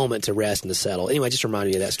this moment to rest and to settle. Anyway, just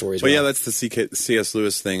reminded me of that story as well. Well, yeah, that's the C.S.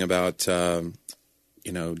 Lewis thing about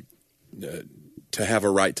to have a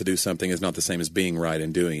right to do something is not the same as being right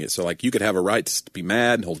and doing it. So, like, you could have a right to be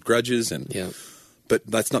mad and hold grudges, but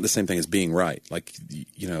that's not the same thing as being right. Like,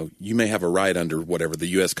 you may have a right under whatever the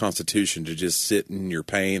U.S. Constitution to just sit in your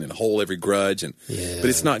pain and hold every grudge, but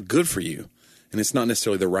it's not good for you, and it's not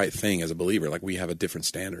necessarily the right thing as a believer. Like, we have a different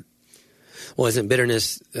standard. Well, isn't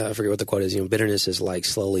bitterness, I forget what the quote is, bitterness is like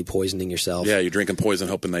slowly poisoning yourself. Yeah, you're drinking poison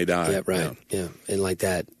hoping they die. Yeah, right. Yeah. And like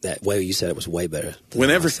that way you said it was way better.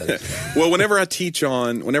 Whenever I teach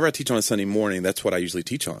on a Sunday morning, that's what I usually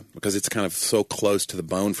teach on, because it's kind of so close to the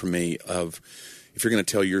bone for me of, if you're going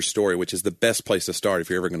to tell your story, which is the best place to start if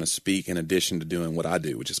you're ever going to speak in addition to doing what I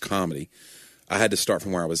do, which is comedy, I had to start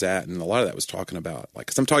from where I was at. And a lot of that was talking about, like,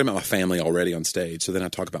 because I'm talking about my family already on stage. So then I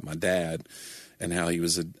talk about my dad. and how he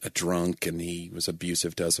was a drunk and he was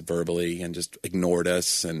abusive to us verbally and just ignored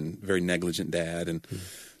us and very negligent dad. And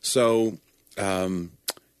so,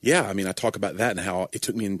 yeah, I mean, I talk about that and how it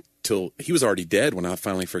took me until he was already dead when I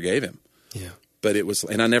finally forgave him. Yeah. But it was,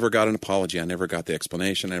 and I never got an apology. I never got the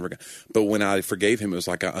explanation. But when I forgave him, it was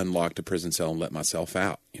like I unlocked a prison cell and let myself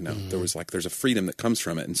out. You know, there's a freedom that comes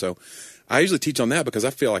from it. And so I usually teach on that because I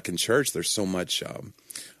feel like in church there's so much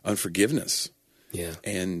unforgiveness. Yeah.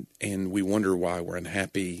 And we wonder why we're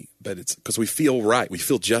unhappy, but it's because we feel right. We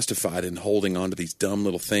feel justified in holding on to these dumb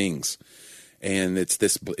little things. And it's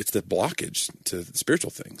the blockage to spiritual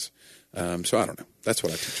things. So I don't know. That's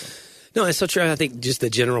what I teach on. No, it's so true. I think just the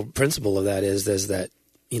general principle of that is that,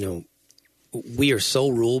 you know, we are so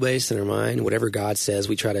rule-based in our mind. Whatever God says,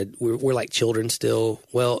 we're like children still.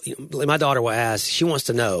 Well, you know, my daughter will ask, she wants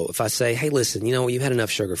to know if I say, hey, listen, you know, you've had enough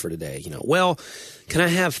sugar for today. You know, well, can I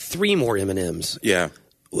have 3 more M&Ms? Yeah.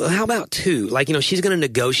 Well, how about 2? Like, you know, she's going to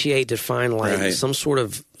negotiate to find like some sort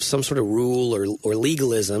of rule or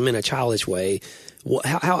legalism in a childish way.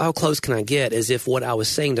 How close can I get as if what I was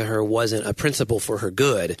saying to her wasn't a principle for her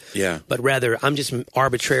good, but rather I'm just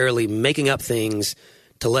arbitrarily making up things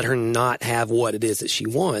to let her not have what it is that she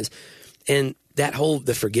wants. And that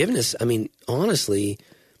the forgiveness, I mean, honestly,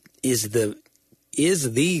 is the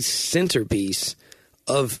centerpiece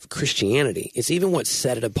of Christianity. It's even what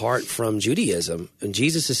set it apart from Judaism. And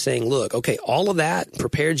Jesus is saying, look, okay, all of that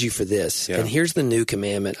prepared you for this. And here's the new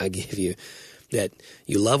commandment I give you, that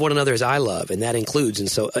you love one another as I love, and that includes. And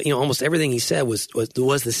so, you know, almost everything he said was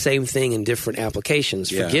the same thing in different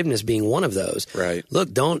applications. Forgiveness being one of those. Right. Look,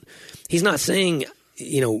 he's not saying,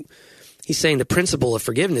 you know, he's saying the principle of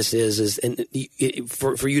forgiveness is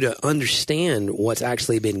for you to understand what's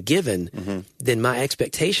actually been given, then my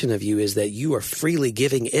expectation of you is that you are freely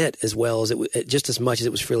giving it as well as just as much as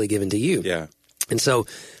it was freely given to you. Yeah. And so,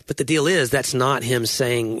 but the deal is that's not him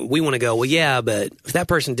saying, we want to go, well, yeah, but if that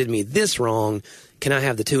person did me this wrong, can I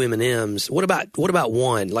have the 2 M&Ms? What about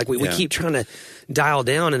 1? Like we keep trying to dial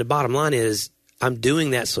down, and the bottom line is I'm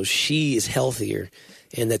doing that so she is healthier,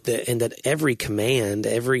 and that every command,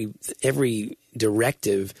 every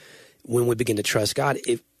directive, when we begin to trust God,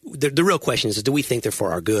 the real question is, do we think they're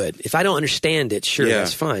for our good? If I don't understand it, sure,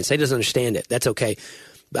 that's fine. Say doesn't understand it. That's okay.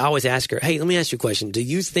 But I always ask her, hey, let me ask you a question. Do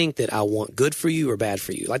you think that I want good for you or bad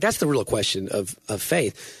for you? Like, that's the real question of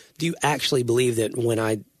faith. Do you actually believe that when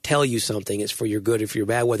I tell you something, it's for your good or for your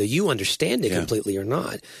bad, whether you understand it completely or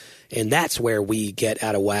not? And that's where we get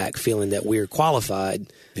out of whack, feeling that we're qualified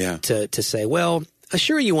to say, well,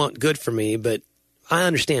 sure, you want good for me, but I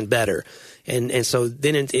understand better. And so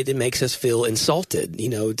then it makes us feel insulted, you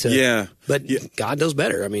know. But God knows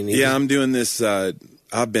better. I mean, I'm doing this.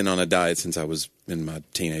 I've been on a diet since I was in my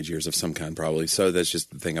teenage years of some kind, probably. So that's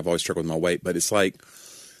just the thing. I've always struggled with my weight. But it's like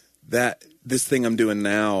that. This thing I'm doing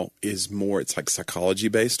now is more, it's like psychology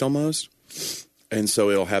based almost. And so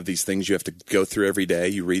it'll have these things you have to go through every day.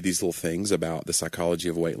 You read these little things about the psychology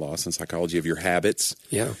of weight loss and psychology of your habits.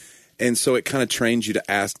 Yeah. And so it kind of trains you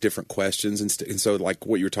to ask different questions. And so like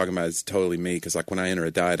what you were talking about is totally me. Because like when I enter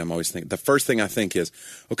a diet, I'm always thinking, the first thing I think is,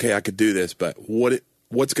 okay, I could do this, but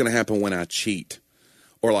what's going to happen when I cheat?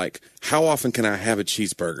 Or like, how often can I have a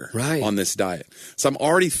cheeseburger on this diet? So I'm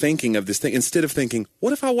already thinking of this thing instead of thinking,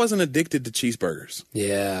 what if I wasn't addicted to cheeseburgers?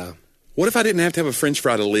 Yeah. What if I didn't have to have a French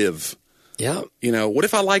fry to live? Yeah. You know, what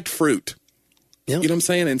if I liked fruit? Yeah. You know what I'm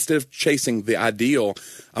saying? Instead of chasing the ideal,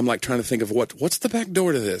 I'm like trying to think of what's the back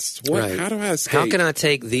door to this? How do I escape? How can I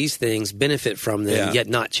take these things, benefit from them, yet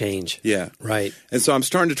not change? Yeah. Right. And so I'm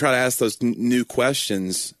starting to try to ask those new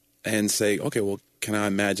questions and say, okay, well, can I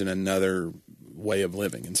imagine another way of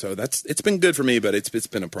living? And so it's been good for me, but it's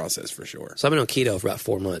been a process for sure. So I've been on keto for about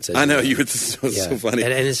 4 months. I know you. It's so funny,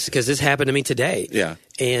 and it's because this happened to me today. Yeah.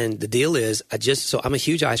 And the deal is, I'm a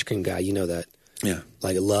huge ice cream guy. You know that. Yeah.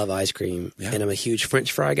 Like I love ice cream, and I'm a huge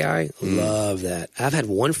French fry guy. Love that. I've had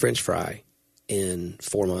 1 French fry in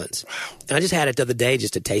 4 months. Wow. And I just had it the other day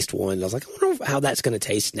just to taste one. I was like, I wonder how that's going to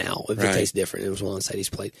taste now. If it tastes different. It was one on Sadie's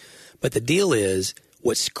plate. But the deal is,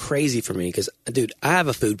 what's crazy for me, because dude, I have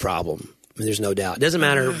a food problem. I mean, there's no doubt. It doesn't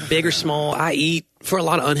matter, big or small. I eat for a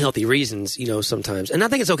lot of unhealthy reasons, you know, sometimes. And I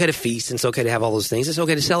think it's okay to feast, and it's okay to have all those things. It's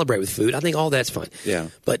okay to celebrate with food. I think all that's fine. Yeah.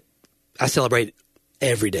 But I celebrate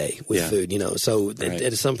every day with food, you know. So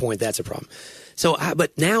at some point, that's a problem. So,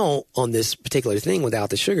 but now on this particular thing without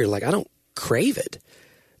the sugar, like I don't crave it.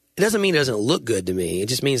 It doesn't mean it doesn't look good to me. It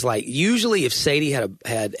just means like usually if Sadie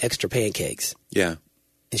had extra pancakes, and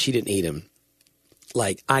she didn't eat them,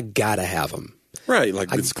 like I gotta have them. Right,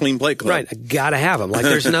 like it's clean plate club. Right, I gotta have them. Like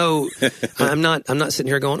there's no, I'm not sitting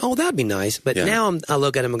here going, oh, that'd be nice. But now I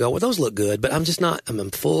look at them and go, well, those look good. But I'm just not.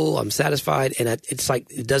 I'm full. I'm satisfied, and it's like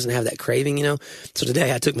it doesn't have that craving, you know. So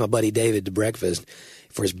today I took my buddy David to breakfast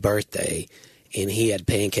for his birthday, and he had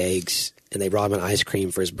pancakes, and they brought him an ice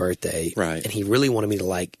cream for his birthday. Right, and he really wanted me to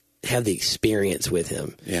like have the experience with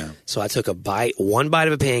him. Yeah. So I took one bite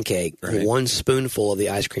of a pancake, one spoonful of the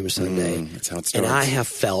ice cream sundae. That's how it starts. And I have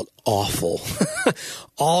felt awful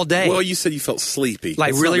all day. Well, you said you felt sleepy.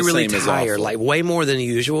 Like really, really tired, like way more than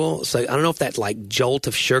usual. So I don't know if that like jolt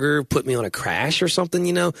of sugar put me on a crash or something,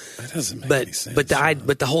 you know. That doesn't make any sense.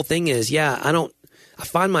 But the whole thing is, I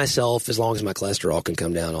find myself, as long as my cholesterol can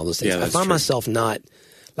come down, all those things, I find myself not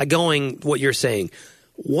like going what you're saying.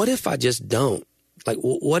 What if I just don't? Like,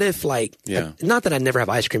 what if, like, not that I'd never have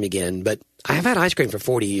ice cream again, but I have had ice cream for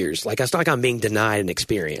 40 years. Like, it's not like I'm being denied an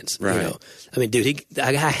experience. Right. You know? I mean, dude,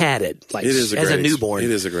 I had it, like, as a newborn.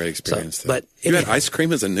 It is a great experience. So, but you had ice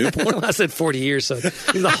cream as a newborn? I said 40 years, so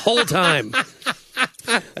the whole time.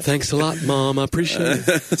 Thanks a lot, Mom. I appreciate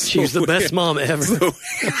it. She's the best mom ever.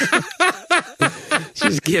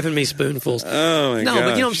 She's giving me spoonfuls. Oh, my gosh. But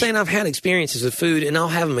you know what I'm saying? I've had experiences with food, and I'll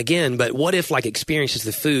have them again. But what if, like, experiences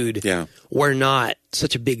with food were not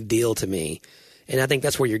such a big deal to me? And I think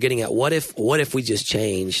that's where you're getting at. What if we just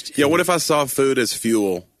changed? Yeah, what if I saw food as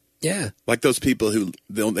fuel? Yeah. Like those people who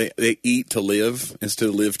they eat to live instead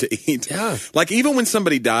of live to eat. Yeah. Like even when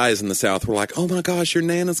somebody dies in the South, we're like, oh my gosh, your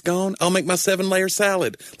Nana's gone. I'll make my 7-layer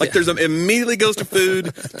salad. Like it immediately goes to food.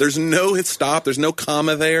 There's no stop. There's no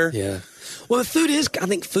comma there. Yeah. Well, the food is, I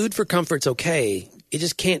think food for comfort's okay. It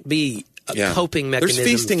just can't be a coping mechanism.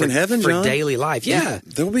 There's feasting in heaven, John. For daily life. Yeah.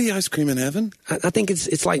 There'll be ice cream in heaven. I think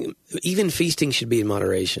it's like even feasting should be in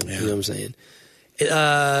moderation. Yeah. You know what I'm saying?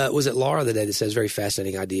 Was it Laura the day that says very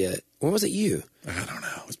fascinating idea? Or was it you? I don't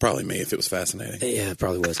know. It's probably me if it was fascinating. Yeah, it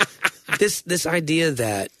probably was. This idea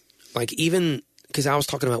that, like, even because I was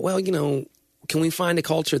talking about, well, you know, can we find a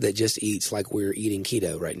culture that just eats like we're eating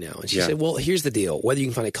keto right now? And she said, well, here's the deal. Whether you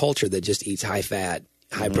can find a culture that just eats high fat,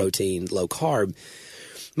 high protein, low carb,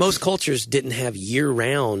 most cultures didn't have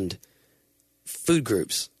year-round food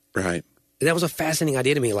groups. Right. And that was a fascinating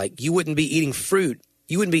idea to me. Like, you wouldn't be eating fruit.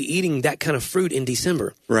 You wouldn't be eating that kind of fruit in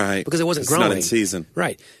December. Right. Because it wasn't growing. It's not in season.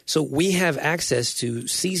 Right. So we have access to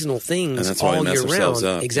seasonal things all year round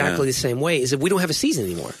up. Exactly the same way as if we don't have a season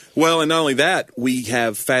anymore. Well, and not only that, we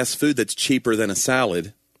have fast food that's cheaper than a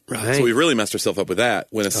salad. Right. So we really messed ourselves up with that.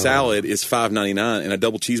 When a salad is $5.99 and a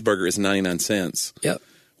double cheeseburger is 99 cents. Yep.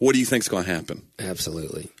 What do you think's going to happen?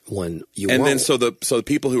 Absolutely. Then so the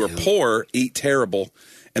people who are poor eat terrible,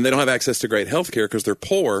 and they don't have access to great health care because they're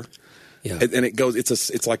poor. Yeah. And it goes. It's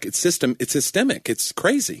systemic. It's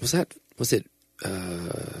crazy. Was it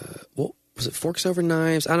Forks Over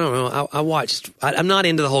Knives? I don't know. I watched. I'm not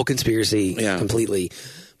into the whole conspiracy completely,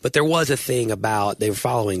 but there was a thing about they were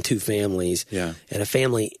following two families. Yeah. And a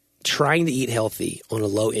family trying to eat healthy on a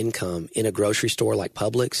low income in a grocery store like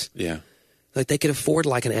Publix. Yeah. Like they could afford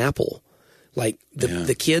like an apple. Like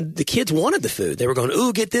the kids wanted the food. They were going,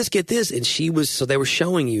 ooh, get this. And so they were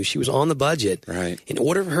showing you she was on the budget. Right. In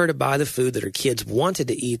order for her to buy the food that her kids wanted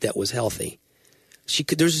to eat that was healthy,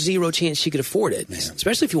 there's zero chance she could afford it. Man.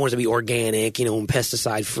 Especially if you wanted to be organic, you know, and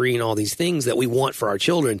pesticide free and all these things that we want for our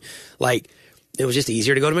children. Like, it was just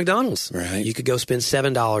easier to go to McDonald's. Right. You could go spend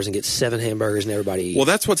 $7 and get 7 hamburgers and everybody eat. Well,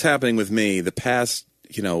 that's what's happening with me. The past,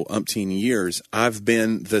 umpteen years, I've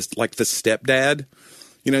been the stepdad.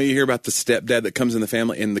 You know, you hear about the stepdad that comes in the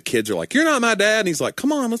family and the kids are like, you're not my dad. And he's like,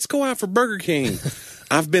 come on, let's go out for Burger King.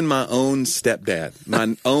 I've been my own stepdad,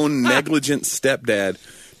 my own negligent stepdad,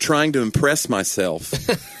 trying to impress myself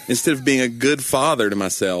instead of being a good father to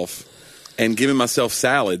myself and giving myself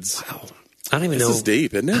salads. Wow. I don't even know. This is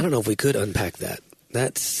deep, isn't it? I don't know if we could unpack that.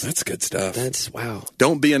 That's good stuff. That's wow.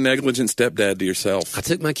 Don't be a negligent stepdad to yourself. I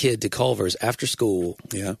took my kid to Culver's after school.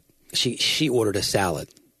 Yeah. She ordered a salad.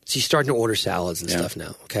 She's starting to order salads and stuff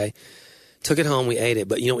now, okay? Took it home, we ate it,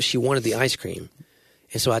 but you know what? She wanted the ice cream.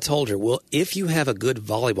 And so I told her, well, if you have a good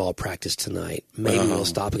volleyball practice tonight, maybe we'll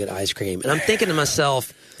stop and get ice cream. And I'm thinking to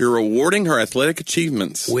myself... You're rewarding her athletic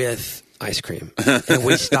achievements. With ice cream. And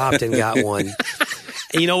we stopped and got one.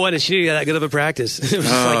 And you know what? And she didn't get that good of a practice. It was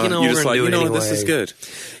just like, we're going to do it anyway. This is good.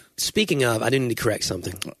 Speaking of, I do need to correct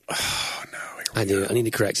something. Oh, no. I do. I need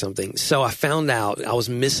to correct something. So I found out I was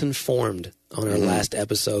misinformed on our last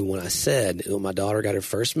episode when I said when my daughter got her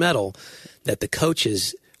first medal that the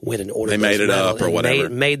coaches went and ordered. They made it up or whatever.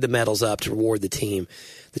 Made the medals up to reward the team.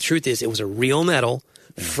 The truth is, it was a real medal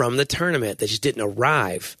from the tournament that just didn't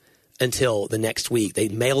arrive until the next week. They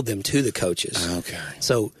mailed them to the coaches. Okay.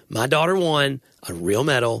 So my daughter won a real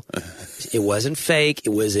medal. It wasn't fake. It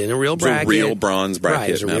was in a real bracket. It was a real bronze bracket. Right,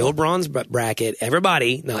 it was a real bronze bracket.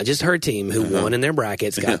 Everybody, not just her team, who won in their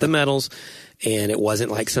brackets, got the medals, and it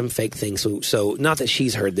wasn't like some fake thing. So not that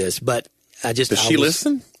she's heard this, but Does she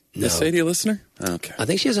listen? No. The Sadie listener? Okay. I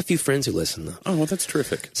think she has a few friends who listen, though. Oh, well, that's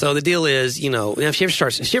terrific. So the deal is, if she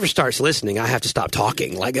ever starts listening, I have to stop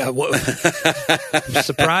talking. Like, I'm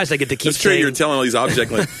surprised I get to keep That's true. saying, You're telling all these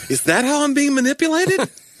objects, like, is that how I'm being manipulated?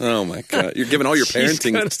 Oh, my God. You're giving all your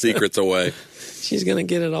parenting secrets away. She's going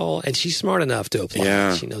to get it all. And she's smart enough to apply.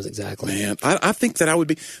 Yeah. She knows exactly. Man, I think that I would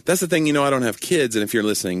be. That's the thing. I don't have kids. And if you're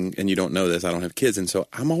listening and you don't know this, I don't have kids. And so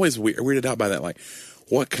I'm always weirded out by that. Like,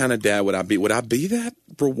 what kind of dad would I be? Would I be that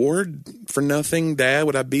reward for nothing dad?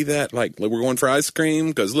 Would I be that, like, we're going for ice cream?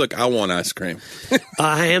 Because, look, I want ice cream.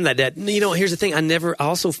 I am that dad. Here's the thing. I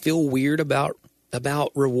also feel weird about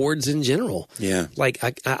rewards in general. Yeah. Like,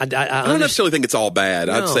 I don't necessarily think it's all bad.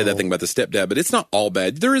 No. I'd say that thing about the stepdad, but it's not all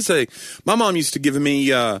bad. My mom used to give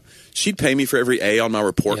me, she'd pay me for every A on my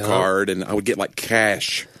report card, and I would get, like,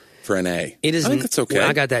 cash for an A. I think that's okay. Well,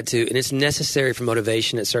 I got that too, and it's necessary for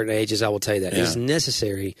motivation at certain ages. I will tell you that it's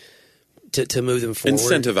necessary to move them forward.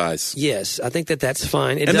 Incentivize. Yes, I think that's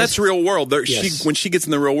fine. That's real world. Yes. When she gets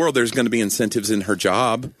in the real world, there's going to be incentives in her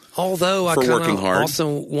job. Although I working hard. Also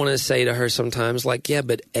want to say to her sometimes, like, yeah,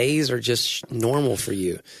 but A's are just normal for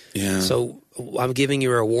you. Yeah. So I'm giving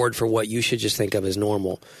you a reward for what you should just think of as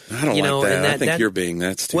normal. I don't like that. I think you're being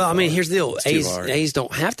that's too. Well, far. I mean, here's the deal. A's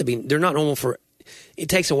don't have to be. They're not normal for. It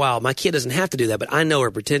takes a while. My kid doesn't have to do that, but I know her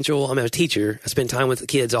potential. I'm a teacher. I spend time with the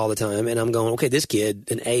kids all the time, and I'm going, okay, this kid,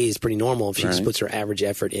 an A is pretty normal if she just puts her average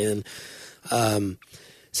effort in. But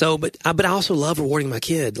I also love rewarding my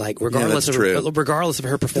kid, like regardless of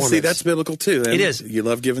her performance. See, that's biblical too. It is. You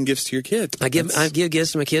love giving gifts to your kid. I give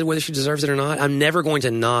gifts to my kid whether she deserves it or not. I'm never going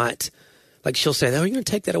to not. Like, she'll say, "Oh, you're going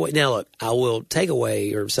to take that away." Now, look, I will take away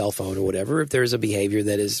your cell phone or whatever if there's a behavior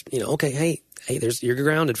that is, okay, hey, you're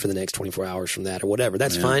grounded for the next 24 hours from that or whatever.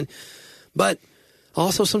 That's fine. But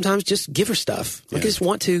also sometimes just give her stuff. Like, I just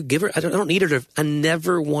want to give her. I don't need her to. I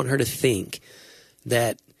never want her to think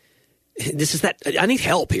that this is that. I need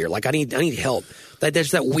help here. Like, I need help.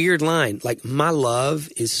 There's that weird line. Like, my love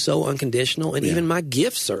is so unconditional, and even my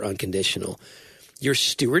gifts are unconditional. Your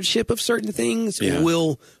stewardship of certain things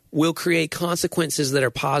will create consequences that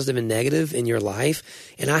are positive and negative in your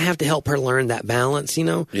life. And I have to help her learn that balance,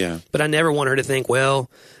 Yeah. But I never want her to think,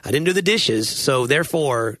 well, I didn't do the dishes, so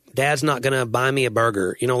therefore Dad's not going to buy me a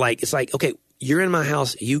burger. It's like, okay, you're in my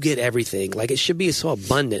house, you get everything. Like, it should be so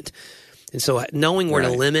abundant. And so knowing where to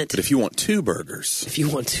limit. But if you want two burgers. You're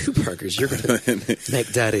going to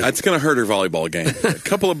make Daddy. That's going to hurt her volleyball game. A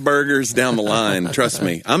couple of burgers down the line. Trust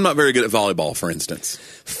me. I'm not very good at volleyball, for instance.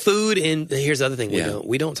 Food, and here's the other thing.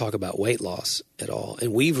 We don't talk about weight loss at all.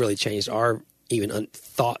 And we've really changed our even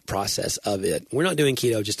thought process of it. We're not doing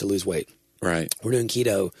keto just to lose weight. Right. We're doing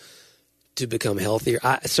keto to become healthier.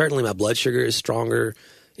 Certainly my blood sugar is stronger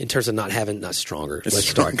in terms of not stronger. Let's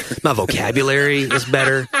start. My vocabulary is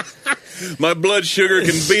better. My blood sugar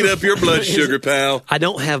can beat up your blood sugar, pal. I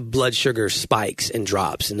don't have blood sugar spikes and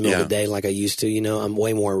drops in the middle of the day like I used to. I'm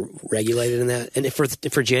way more regulated in that. And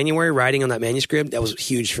for January, writing on that manuscript, that was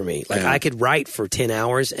huge for me. Like, I could write for 10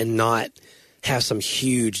 hours and not have some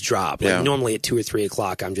huge drop. Like, normally at 2 or 3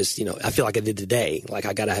 o'clock, I'm just, I feel like I did today. Like,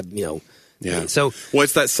 I got to have, Yeah. So, well,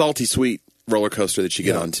 it's that salty sweet roller coaster that you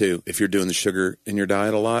get on too. If you're doing the sugar in your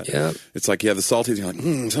diet a lot, it's like you have the salty, and you're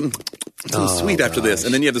like, something sweet after this,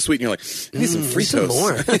 and then you have the sweet, and you're like, I need some Fritos. Some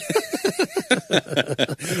more.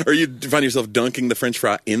 Or you find yourself dunking the French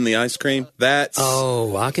fry in the ice cream. I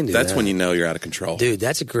can do that. That's when you know you're out of control, dude.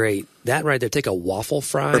 That's that right there. Take a waffle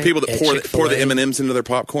fry. Or people that pour the M&Ms into their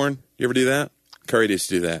popcorn. You ever do that? Curry used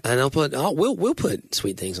to do that. And we'll put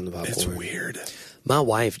sweet things on the popcorn. It's weird. My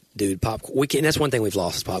wife, dude, popcorn. That's one thing we've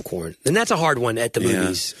lost is popcorn, and that's a hard one at the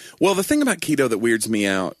movies. Well, the thing about keto that weirds me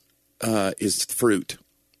out is fruit.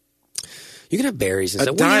 You can have berries and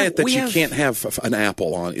stuff. A diet that you can't have an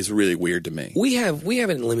apple on is really weird to me. We have it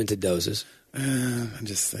in limited doses. I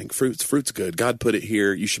just think fruit's good. God put it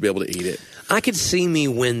here. You should be able to eat it. I could see me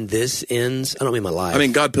when this ends. I don't mean my life. I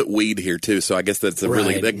mean, God put weed here too, so I guess that's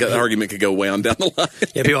that argument could go way on down the line.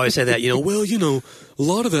 Yeah, people always say that. Well, a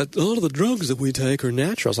lot of the drugs that we take are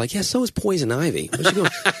natural. It's like, yeah, so is poison ivy.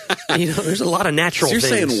 There's a lot of natural. So you're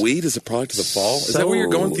saying weed is a product of the fall? Is that where you're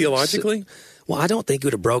going theologically? Well, I don't think it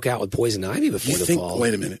would have broke out with poison ivy before the fall.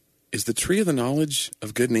 Wait a minute. Is the tree of the knowledge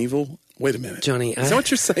of good and evil? Wait a minute, Johnny. Is that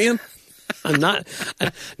what you're saying? Not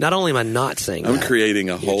only am I not saying I'm that, creating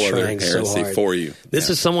a whole other heresy so for you. This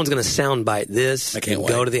is someone's going to soundbite this. I can't and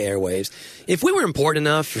wait. go to the airwaves. If we were important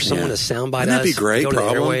enough for someone to soundbite Wouldn't that us, be great? go to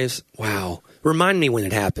Problem? the airwaves. Wow. Remind me when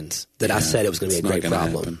it happens that I said it was going to be a great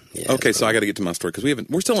problem. Yeah, okay, so I got to get to my story because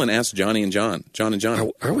we're still in Ask Johnny and John. John and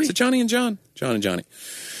John. Are we? Is it Johnny and John? John and Johnny.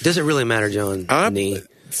 Does it really matter, John?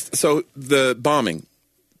 So the bombing,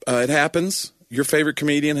 it happens. Your favorite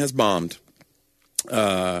comedian has bombed.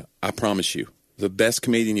 I promise you, the best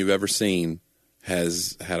comedian you've ever seen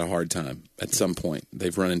has had a hard time at some point.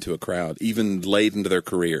 They've run into a crowd, even late into their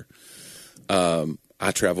career.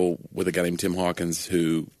 I travel with a guy named Tim Hawkins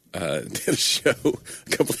who did a show a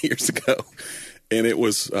couple of years ago, and it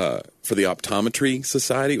was for the Optometry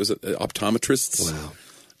Society. It was optometrists. Wow.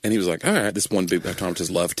 And he was like, all right, this one big optometrist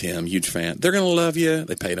loved him, huge fan. They're going to love you.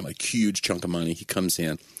 They paid him a huge chunk of money. He comes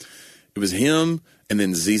in. It was him and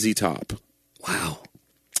then ZZ Top. Wow.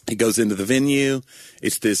 He goes into the venue.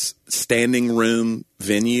 It's this standing room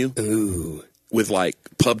venue. Ooh. With like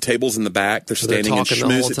pub tables in the back. They're standing and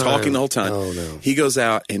schmoozing, talking the whole time. Oh, no. He goes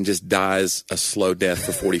out and just dies a slow death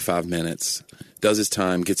for 45 minutes. Does his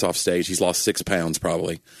time, gets off stage. He's lost 6 pounds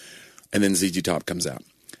probably. And then ZZ Top comes out.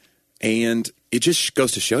 And it just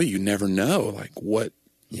goes to show you never know, like what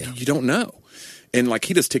you don't know. And like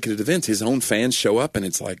he does ticketed events, his own fans show up, and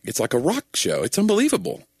it's like a rock show. It's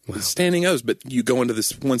unbelievable. Wow. Standing O's, but you go into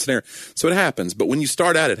this one scenario. So it happens. But when you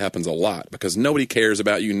start out, it happens a lot because nobody cares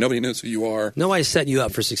about you. Nobody knows who you are. Nobody's setting you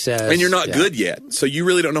up for success. And you're not good yet. So you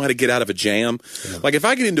really don't know how to get out of a jam. Yeah. Like if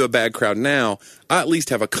I get into a bad crowd now, I at least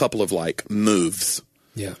have a couple of like moves.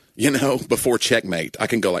 Yeah. You know, before checkmate, I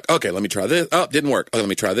can go like, okay, let me try this. Oh, didn't work. Oh, let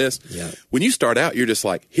me try this. Yeah. When you start out, you're just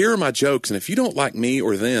like, here are my jokes. And if you don't like me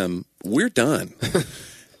or them, we're done.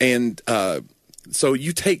 And, so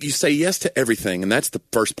you say yes to everything, and that's the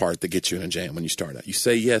first part that gets you in a jam when you start out. You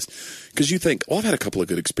say yes because you think, oh, I've had a couple of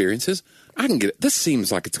good experiences. I can get it. This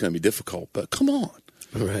seems like it's going to be difficult, but come on.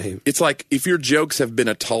 Right. It's like if your jokes have been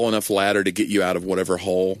a tall enough ladder to get you out of whatever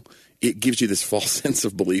hole, it gives you this false sense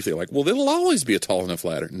of belief. They're like, well, it'll always be a tall enough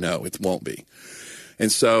ladder. No, it won't be.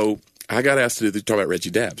 And so I got asked to talk about Reggie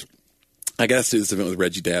Dabbs. I got asked to do this event with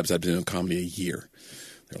Reggie Dabbs. I've been doing comedy a year.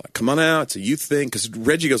 They're like, come on out. It's a youth thing. Because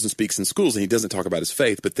Reggie goes and speaks in schools, and he doesn't talk about his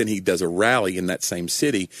faith, but then he does a rally in that same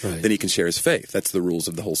city. Right. Then he can share his faith. That's the rules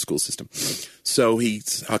of the whole school system. So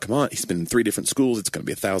come on. He's been in 3 different schools. It's going to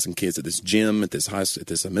be 1,000 kids at this gym, at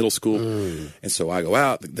this middle school. And so I go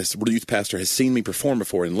out. This youth pastor has seen me perform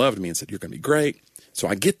before and loved me and said, you're going to be great. So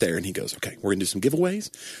I get there, and he goes, okay, we're going to do some giveaways.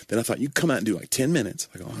 Then I thought, you come out and do like 10 minutes.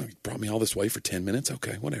 I go, oh, you brought me all this way for 10 minutes?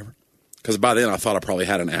 Okay, whatever. Because by then I thought I probably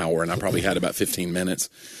had an hour, and I probably had about 15 minutes.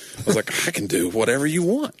 I was like, I can do whatever you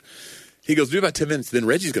want. He goes, do about 10 minutes, then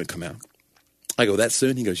Reggie's going to come out. I go, that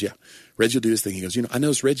soon? He goes, yeah. Reggie will do his thing. He goes, I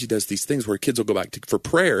notice Reggie does these things where kids will go back for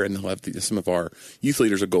prayer, and they'll have some of our youth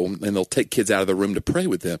leaders will go, and they'll take kids out of the room to pray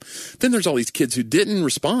with them. Then there's all these kids who didn't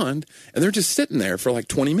respond, and they're just sitting there for like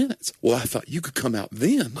 20 minutes. Well, I thought you could come out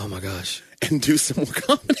then. Oh, my gosh. And do some more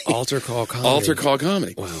comedy. Altar call comedy. Altar call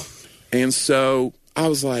comedy. Wow. And so I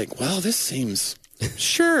was like, well, this seems...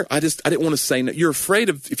 Sure. I didn't want to say no. You're afraid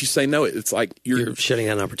of, if you say no, it's like you're shutting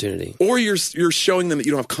down an opportunity. Or you're showing them that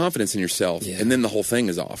you don't have confidence in yourself. Yeah. And then the whole thing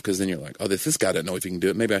is off because then you're like, oh, if this guy doesn't know if he can do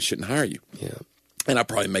it, maybe I shouldn't hire you. Yeah. And I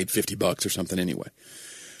probably made $50 or something anyway.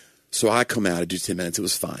 So I come out, I do 10 minutes. It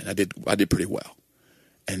was fine. I did pretty well.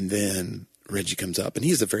 And then Reggie comes up and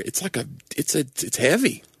it's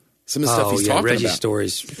heavy. Some of the stuff he's talking Reggie's about.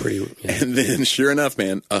 Story's pretty. Yeah. And then, sure enough,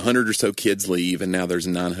 man, 100 or so kids leave, and now there's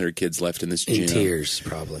 900 kids left in this gym. In tears,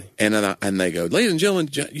 probably. And they go, ladies and gentlemen,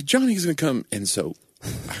 Johnny's going to come. And so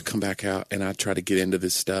I come back out, and I try to get into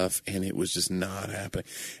this stuff, and it was just not happening.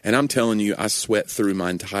 And I'm telling you, I sweat through my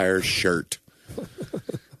entire shirt.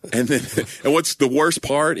 And what's the worst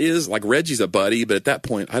part is, like, Reggie's a buddy, but at that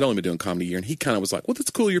point, I'd only been doing comedy a year, and he kind of was like, well,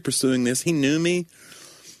 that's cool you're pursuing this. He knew me.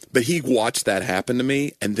 But he watched that happen to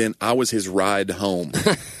me, and then I was his ride home.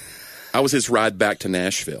 I was his ride back to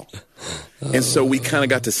Nashville. And so we kind of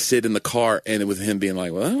got to sit in the car, and with him being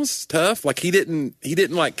like, well, that was tough. Like, he didn't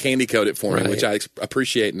like candy coat it for me, which I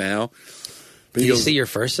appreciate now. But Did you see your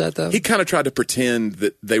first set, though? He kind of tried to pretend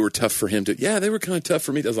that they were tough for him to. Yeah, they were kind of tough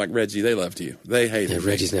for me. I was like, Reggie, they loved you. They hated me.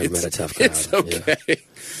 Reggie's never met a tough crowd. It's okay. Yeah.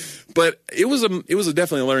 But it was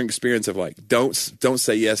definitely a learning experience of like, don't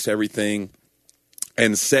say yes to everything.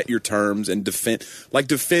 And set your terms and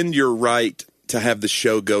defend your right to have the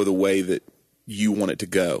show go the way that you want it to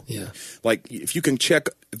go. Yeah. Like if you can check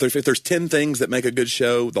if there's 10 things that make a good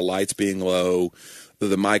show, the lights being low,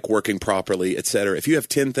 the mic working properly, etc. If you have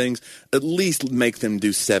 10 things, at least make them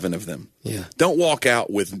do 7 of them. Yeah. Don't walk out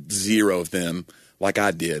with 0 of them. like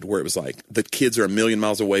I did, where it was like the kids are a million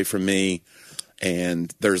miles away from me,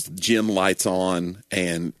 and there's gym lights on,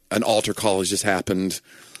 and an altar call has just happened.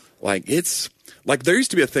 Like, it's like there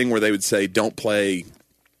used to be a thing where they would say, "Don't play."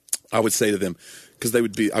 I would say to them, because I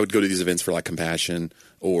would go to these events for like Compassion,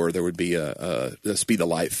 or there would be a Speed the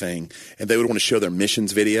Light thing, and they would want to show their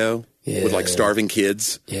missions video with like starving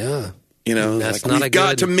kids. Yeah. You know, that's like, we've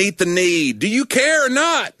got to meet the need. Do you care or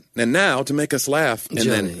not? And now to make us laugh,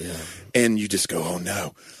 and and you just go, oh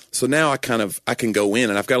no. So now I can go in,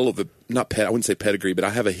 and I've got a little bit, I wouldn't say pedigree, but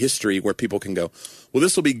I have a history where people can go, well,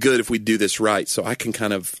 this will be good if we do this right. So I can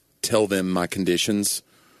kind of tell them my conditions.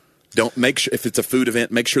 Don't make sure, if it's a food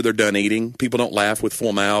event, make sure they're done eating. People don't laugh with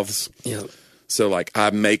full mouths. Yeah. So like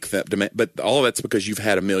I make that demand, but all of that's because you've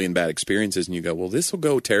had a million bad experiences, and you go, well, this will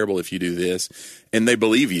go terrible if you do this, and they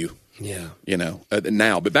believe you. Yeah. You know,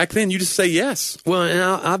 now, but back then you just say yes. Well, and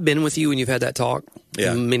I've been with you when you've had that talk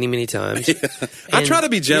many, many times. I try to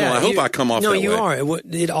be gentle. I hope I come off that way. No, you are.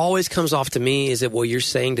 It always comes off to me is that what you're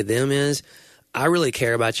saying to them is, I really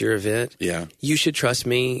care about your event. Yeah. You should trust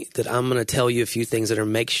me that I'm going to tell you a few things that are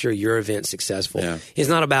make sure your event's successful. Yeah. It's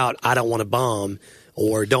not about I don't want to bomb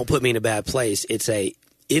or don't put me in a bad place. It's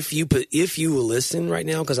if you will listen right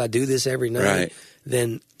now, because I do this every night,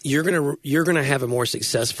 then you're gonna have a more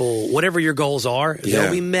successful, whatever your goals are, they'll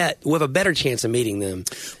be met. We'll have a better chance of meeting them.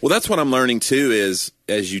 Well, that's what I'm learning too, is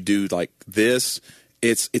as you do like this,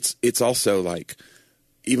 it's also like,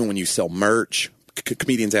 even when you sell merch,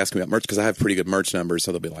 comedians ask me about merch because I have pretty good merch numbers.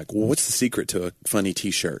 So they'll be like, well, what's the secret to a funny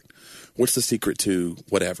t-shirt? What's the secret to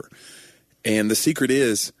whatever? And the secret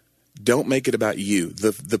is, don't make it about you.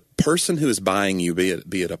 The person who is buying you, be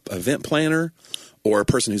it an event planner or a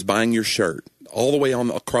person who's buying your shirt, all the way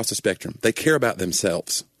across the spectrum, they care about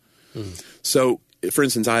themselves. So, for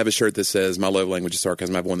instance, I have a shirt that says, my love language is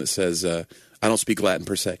sarcasm. I have one that says, I don't speak Latin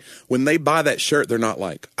per se. When they buy that shirt, they're not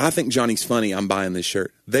like, I think Johnny's funny, I'm buying this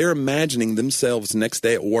shirt. They're imagining themselves next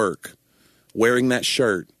day at work wearing that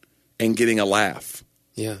shirt and getting a laugh.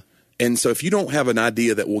 Yeah. And so if you don't have an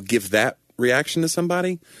idea that will give that reaction to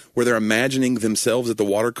somebody, where they're imagining themselves at the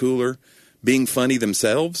water cooler being funny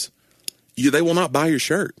themselves, they will not buy your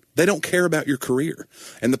shirt. They don't care about your career.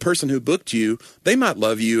 And the person who booked you, they might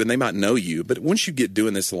love you and they might know you, but once you get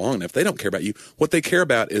doing this long enough, they don't care about you. What they care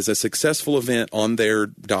about is a successful event on their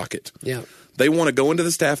docket. Yeah. They want to go into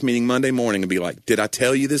the staff meeting Monday morning and be like, did I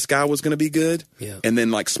tell you this guy was going to be good? Yeah. And then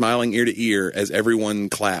like smiling ear to ear as everyone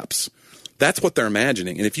claps. That's what they're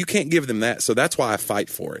imagining. And if you can't give them that, so that's why I fight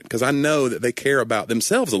for it, because I know that they care about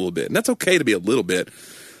themselves a little bit. And that's okay to be a little bit.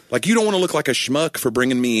 Like, you don't want to look like a schmuck for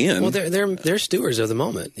bringing me in. Well, they're stewards of the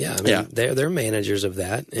moment. Yeah, I mean, they're managers of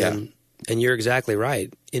that. And you're exactly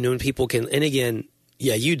right. And when people can, and again,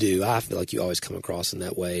 yeah, you do. I feel like you always come across in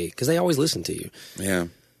that way because they always listen to you. Yeah,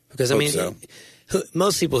 because I mean,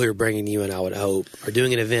 most people who are bringing you in, I would hope, are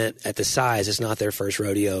doing an event at the size. It's not their first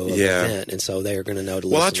rodeo of event, and so they're going to know to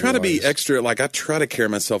listen. Well, I try to be extra. Like, I try to carry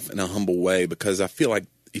myself in a humble way, because I feel like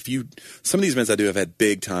some of these events I do have had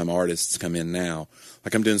big time artists come in now.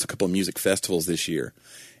 Like, I'm doing a couple of music festivals this year,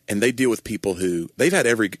 and they deal with people who they've had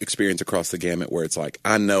every experience across the gamut, where it's like,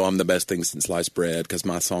 I know I'm the best thing since sliced bread because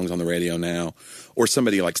my song's on the radio now. Or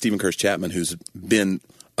somebody like Stephen Curtis Chapman, who's been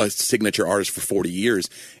a signature artist for 40 years,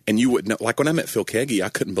 and you wouldn't know. Like, when I met Phil Keaggy, I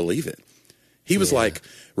couldn't believe it. He was like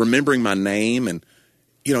remembering my name, and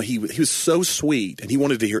you know, he was so sweet, and he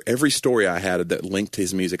wanted to hear every story I had that linked to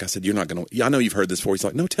his music. I said, "You're not going to. I know you've heard this before." He's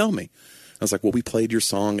like, "No, tell me." I was like, "Well, we played your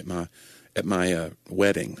song at my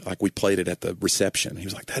wedding. Like, we played it at the reception." He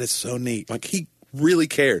was like, "That is so neat." Like, he really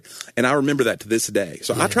cared, and I remember that to this day.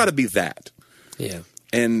 So I try to be that. Yeah,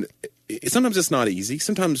 and sometimes it's not easy.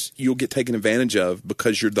 Sometimes you'll get taken advantage of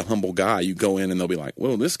because you're the humble guy. You go in and they'll be like,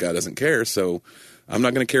 "Well, this guy doesn't care, so I'm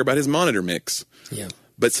not going to care about his monitor mix." Yeah.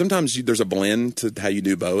 But sometimes there's a blend to how you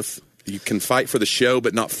do both. You can fight for the show,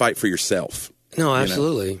 but not fight for yourself. No,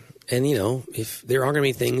 absolutely. You know? And, you know, if there are going to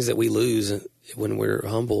be things that we lose when we're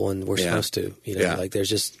humble and we're supposed to, you know, like there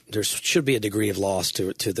should be a degree of loss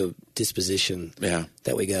to the disposition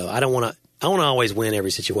that we go. I want to always win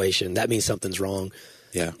every situation. That means something's wrong.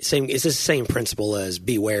 Yeah. It's the same principle as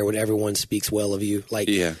beware when everyone speaks well of you. Like,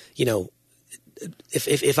 you know,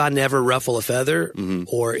 if I never ruffle a feather,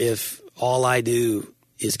 or if all I do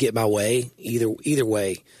is get my way, either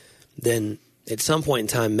way, then at some point in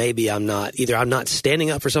time, maybe I'm not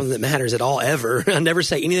standing up for something that matters at all ever. I never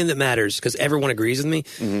say anything that matters because everyone agrees with me.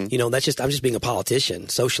 You know, I'm just being a politician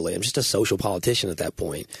socially. I'm just a social politician at that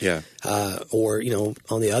point. Yeah. Or, you know,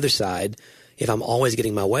 on the other side, if I'm always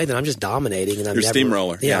getting my way, then I'm just dominating, and You're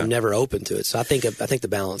steamroller. Yeah, I'm never open to it. So I think the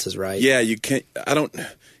balance is right. Yeah, you can't.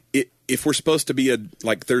 if we're supposed to be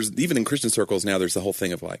there's even in Christian circles now, there's the whole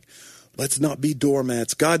thing of like, let's not be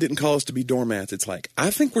doormats. God didn't call us to be doormats. It's like,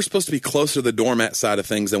 I think we're supposed to be closer to the doormat side of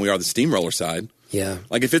things than we are the steamroller side. Yeah.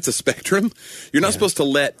 Like if it's a spectrum, you're not supposed to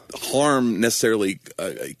let harm necessarily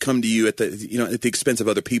come to you at the expense of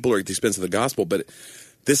other people or at the expense of the gospel. But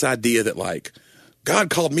this idea that like, God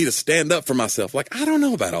called me to stand up for myself. Like, I don't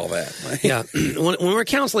know about all that. Yeah. When we're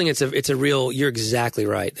counseling, it's a real, you're exactly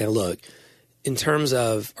right. Now look, in terms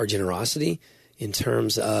of our generosity, in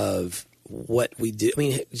terms of what we do, I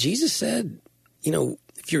mean, Jesus said,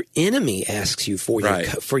 if your enemy asks you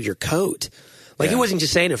for your coat, he wasn't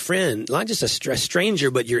just saying a friend, not just a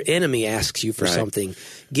stranger, but your enemy asks you for something,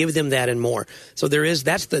 give them that and more. So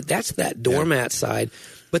that's that doormat side.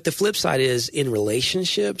 But the flip side is in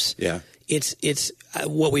relationships. Yeah. It's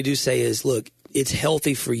what we do say is, look, it's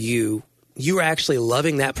healthy for you. You're actually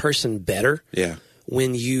loving that person better. Yeah.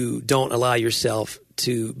 When you don't allow yourself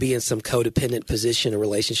to be in some codependent position, a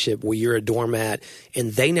relationship where you're a doormat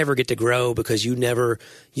and they never get to grow because you never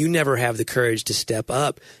have the courage to step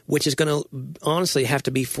up, which is going to honestly have to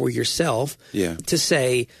be for yourself to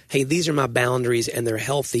say, hey, these are my boundaries and they're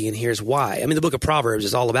healthy and here's why. I mean, the book of Proverbs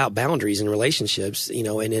is all about boundaries in relationships,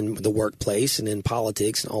 and in the workplace and in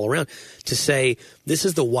politics and all around, to say, this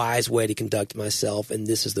is the wise way to conduct myself and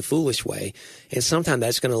this is the foolish way. And sometimes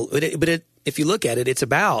that's going to, if you look at it, it's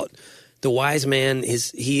about the wise man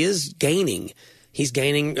he is gaining. He's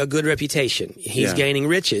gaining a good reputation. He's gaining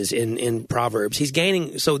riches in Proverbs. He's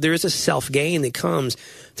gaining. So there is a self-gain that comes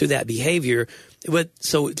through that behavior. But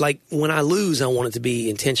so like when I lose, I want it to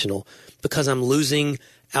be intentional because I'm losing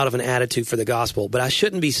out of an attitude for the gospel. But I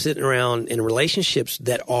shouldn't be sitting around in relationships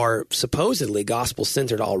that are supposedly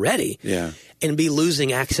gospel-centered already and be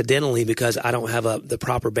losing accidentally because I don't have the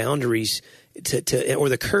proper boundaries to or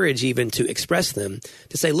the courage even to express them,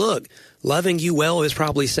 to say, look, loving you well is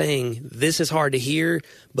probably saying this is hard to hear,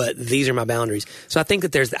 but these are my boundaries. So I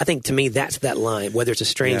think to me, that's that line, whether it's a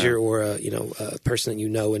stranger or a person that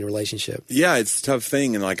in a relationship. Yeah, it's a tough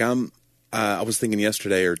thing. And like I was thinking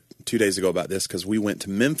yesterday or 2 days ago about this because we went to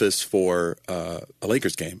Memphis for a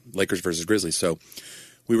Lakers game, Lakers versus Grizzlies. So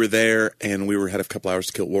we were there and we had a couple hours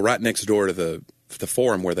to kill. Well, right next door to the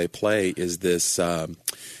forum where they play is this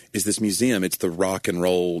museum. It's the rock and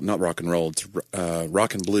blues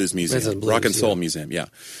museum, rock and soul museum. Yeah.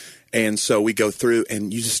 And so we go through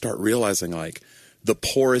and you just start realizing like the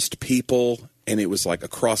poorest people, and it was like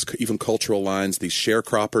across even cultural lines, these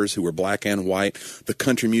sharecroppers who were black and white, the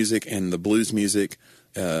country music and the blues music,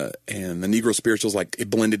 and the Negro spirituals, like it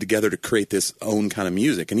blended together to create this own kind of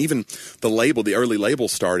music. And even the early label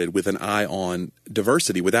started with an eye on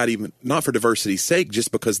diversity not for diversity's sake,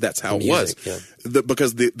 just because that's how it was. Yeah.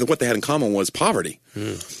 Because what they had in common was poverty.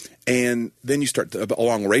 And then you start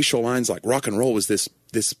along racial lines, like rock and roll was this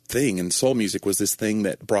thing, and soul music was this thing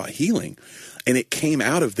that brought healing. And it came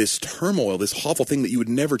out of this turmoil, this awful thing that you would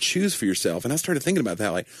never choose for yourself. And I started thinking about that.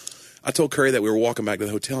 Like, I told Curry that we were walking back to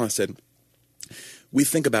the hotel, and I said, we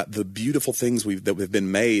think about the beautiful things that have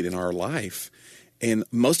been made in our life, and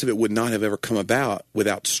most of it would not have ever come about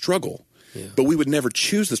without struggle. Yeah. But we would never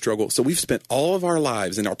choose the struggle. So we've spent all of our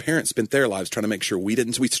lives, and our parents spent their lives trying to make sure we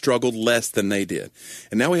didn't. So we struggled less than they did.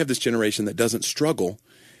 And now we have this generation that doesn't struggle,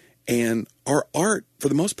 and our art, for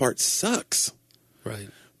the most part, sucks. Right.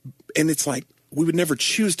 And it's like, we would never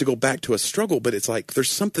choose to go back to a struggle, but it's like there's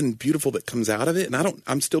something beautiful that comes out of it. And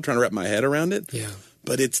I'm still trying to wrap my head around it. Yeah.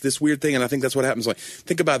 But it's this weird thing, and I think that's what happens. Like,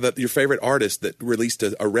 think about your favorite artist that released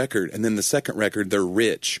a record, and then the second record, they're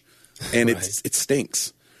rich, and right. it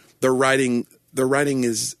stinks. Their writing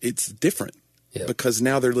it's different because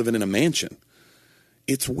now they're living in a mansion.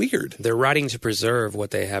 It's weird. They're writing to preserve what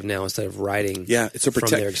they have now instead of writing it's a from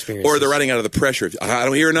their experiences. Or they're writing out of the pressure. I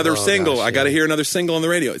don't hear another single. I got to hear another single on the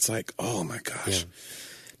radio. It's like, oh my gosh. Yeah.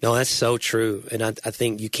 No, that's so true. And I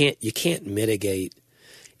think you can't mitigate.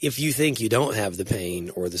 If you think you don't have the pain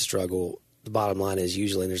or the struggle, the bottom line is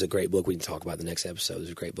usually, and there's a great book we can talk about in the next episode. There's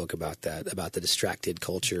a great book about that, about the distracted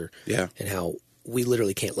culture and how we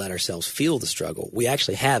literally can't let ourselves feel the struggle. We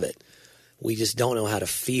actually have it. We just don't know how to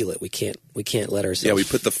feel it. We can't let ourselves. Yeah, we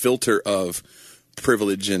put the filter of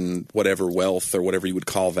privilege and whatever wealth or whatever you would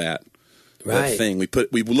call that thing.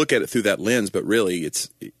 We look at it through that lens, but really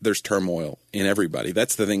there's turmoil in everybody.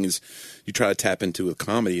 That's the thing is you try to tap into with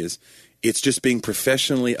comedy is it's just being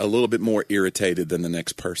professionally a little bit more irritated than the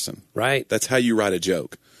next person. Right. That's how you write a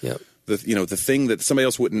joke. Yep. The thing that somebody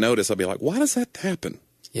else wouldn't notice, I'll be like, why does that happen?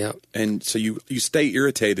 Yeah. And so you stay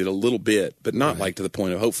irritated a little bit, but not like to the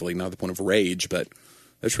point of, hopefully not the point of rage, but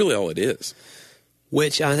that's really all it is.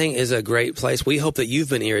 which I think is a great place. We hope that you've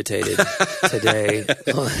been irritated today.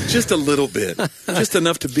 Just a little bit. Just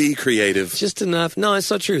enough to be creative. Just enough. No, it's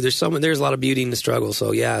so true. There's a lot of beauty in the struggle.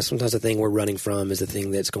 So, yeah, sometimes the thing we're running from is the thing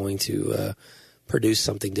that's going to produce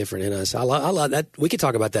something different in us. I love that. We could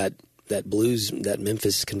talk about that blues, that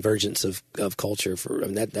Memphis convergence of culture.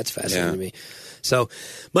 That's fascinating to me. So,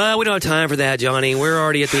 but we don't have time for that, Johnny. We're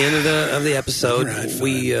already at the end of the episode. All right,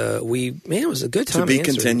 it was a good time to be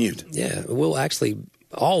continued. Yeah, we'll actually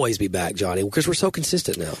always be back, Johnny, because we're so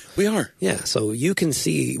consistent now. We are. Yeah, so you can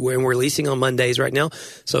see we're releasing on Mondays right now.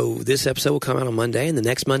 So this episode will come out on Monday, and the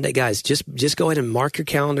next Monday, guys, just go ahead and mark your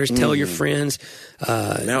calendars, tell your friends.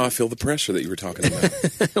 Now I feel the pressure that you were talking about.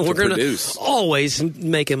 We're going to always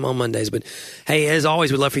make them on Mondays. But hey, as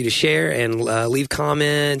always, we'd love for you to share and leave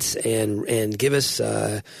comments and give us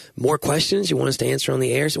more questions you want us to answer on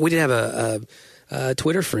the air. So we did have a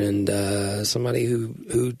Twitter friend, somebody who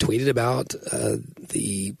tweeted about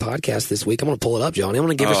the podcast this week. I'm going to pull it up, Johnny. I'm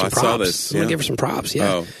going to give her some props. Saw this. I'm going to give her some props.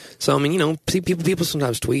 Yeah. Oh. So I mean, people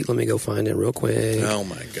sometimes tweet. Let me go find it real quick. Oh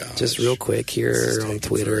my gosh. Just real quick here on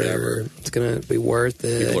Twitter. Forever. It's going to be worth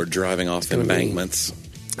it. People are driving off embankments.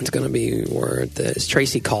 It's going to be worth it. It's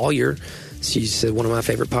Tracy Collier. She said, one of my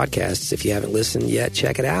favorite podcasts. If you haven't listened yet,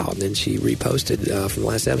 check it out. And then she reposted from the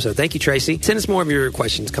last episode. Thank you, Tracy. Send us more of your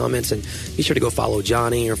questions, comments, and be sure to go follow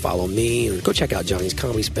Johnny or follow me or go check out Johnny's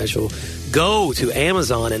comedy special. Go to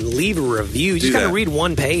Amazon and leave a review. Just got to read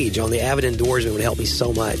one page on the Avid Endorsement. It would help me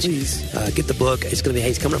so much. Get the book. It's going to be,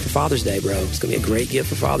 it's coming up for Father's Day, bro. It's going to be a great gift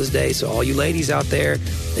for Father's Day. So all you ladies out there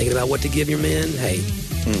thinking about what to give your men, hey,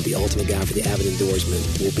 the ultimate guide for the Avid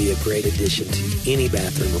Endorsement will be a great addition to any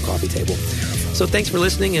bathroom or coffee table. So thanks for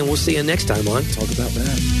listening, and we'll see you next time on Talk About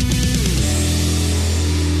That.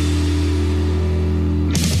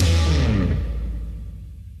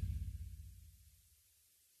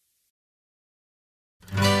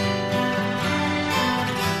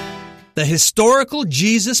 The Historical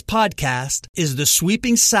Jesus Podcast is the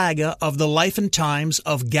sweeping saga of the life and times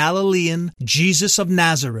of Galilean Jesus of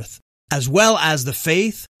Nazareth, as well as the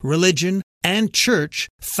faith, religion, and church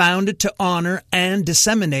founded to honor and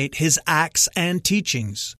disseminate his acts and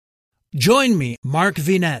teachings. Join me, Mark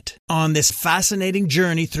Vinette, on this fascinating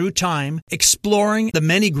journey through time, exploring the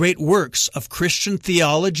many great works of Christian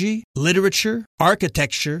theology, literature,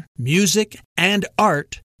 architecture, music, and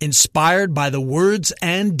art inspired by the words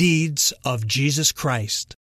and deeds of Jesus Christ.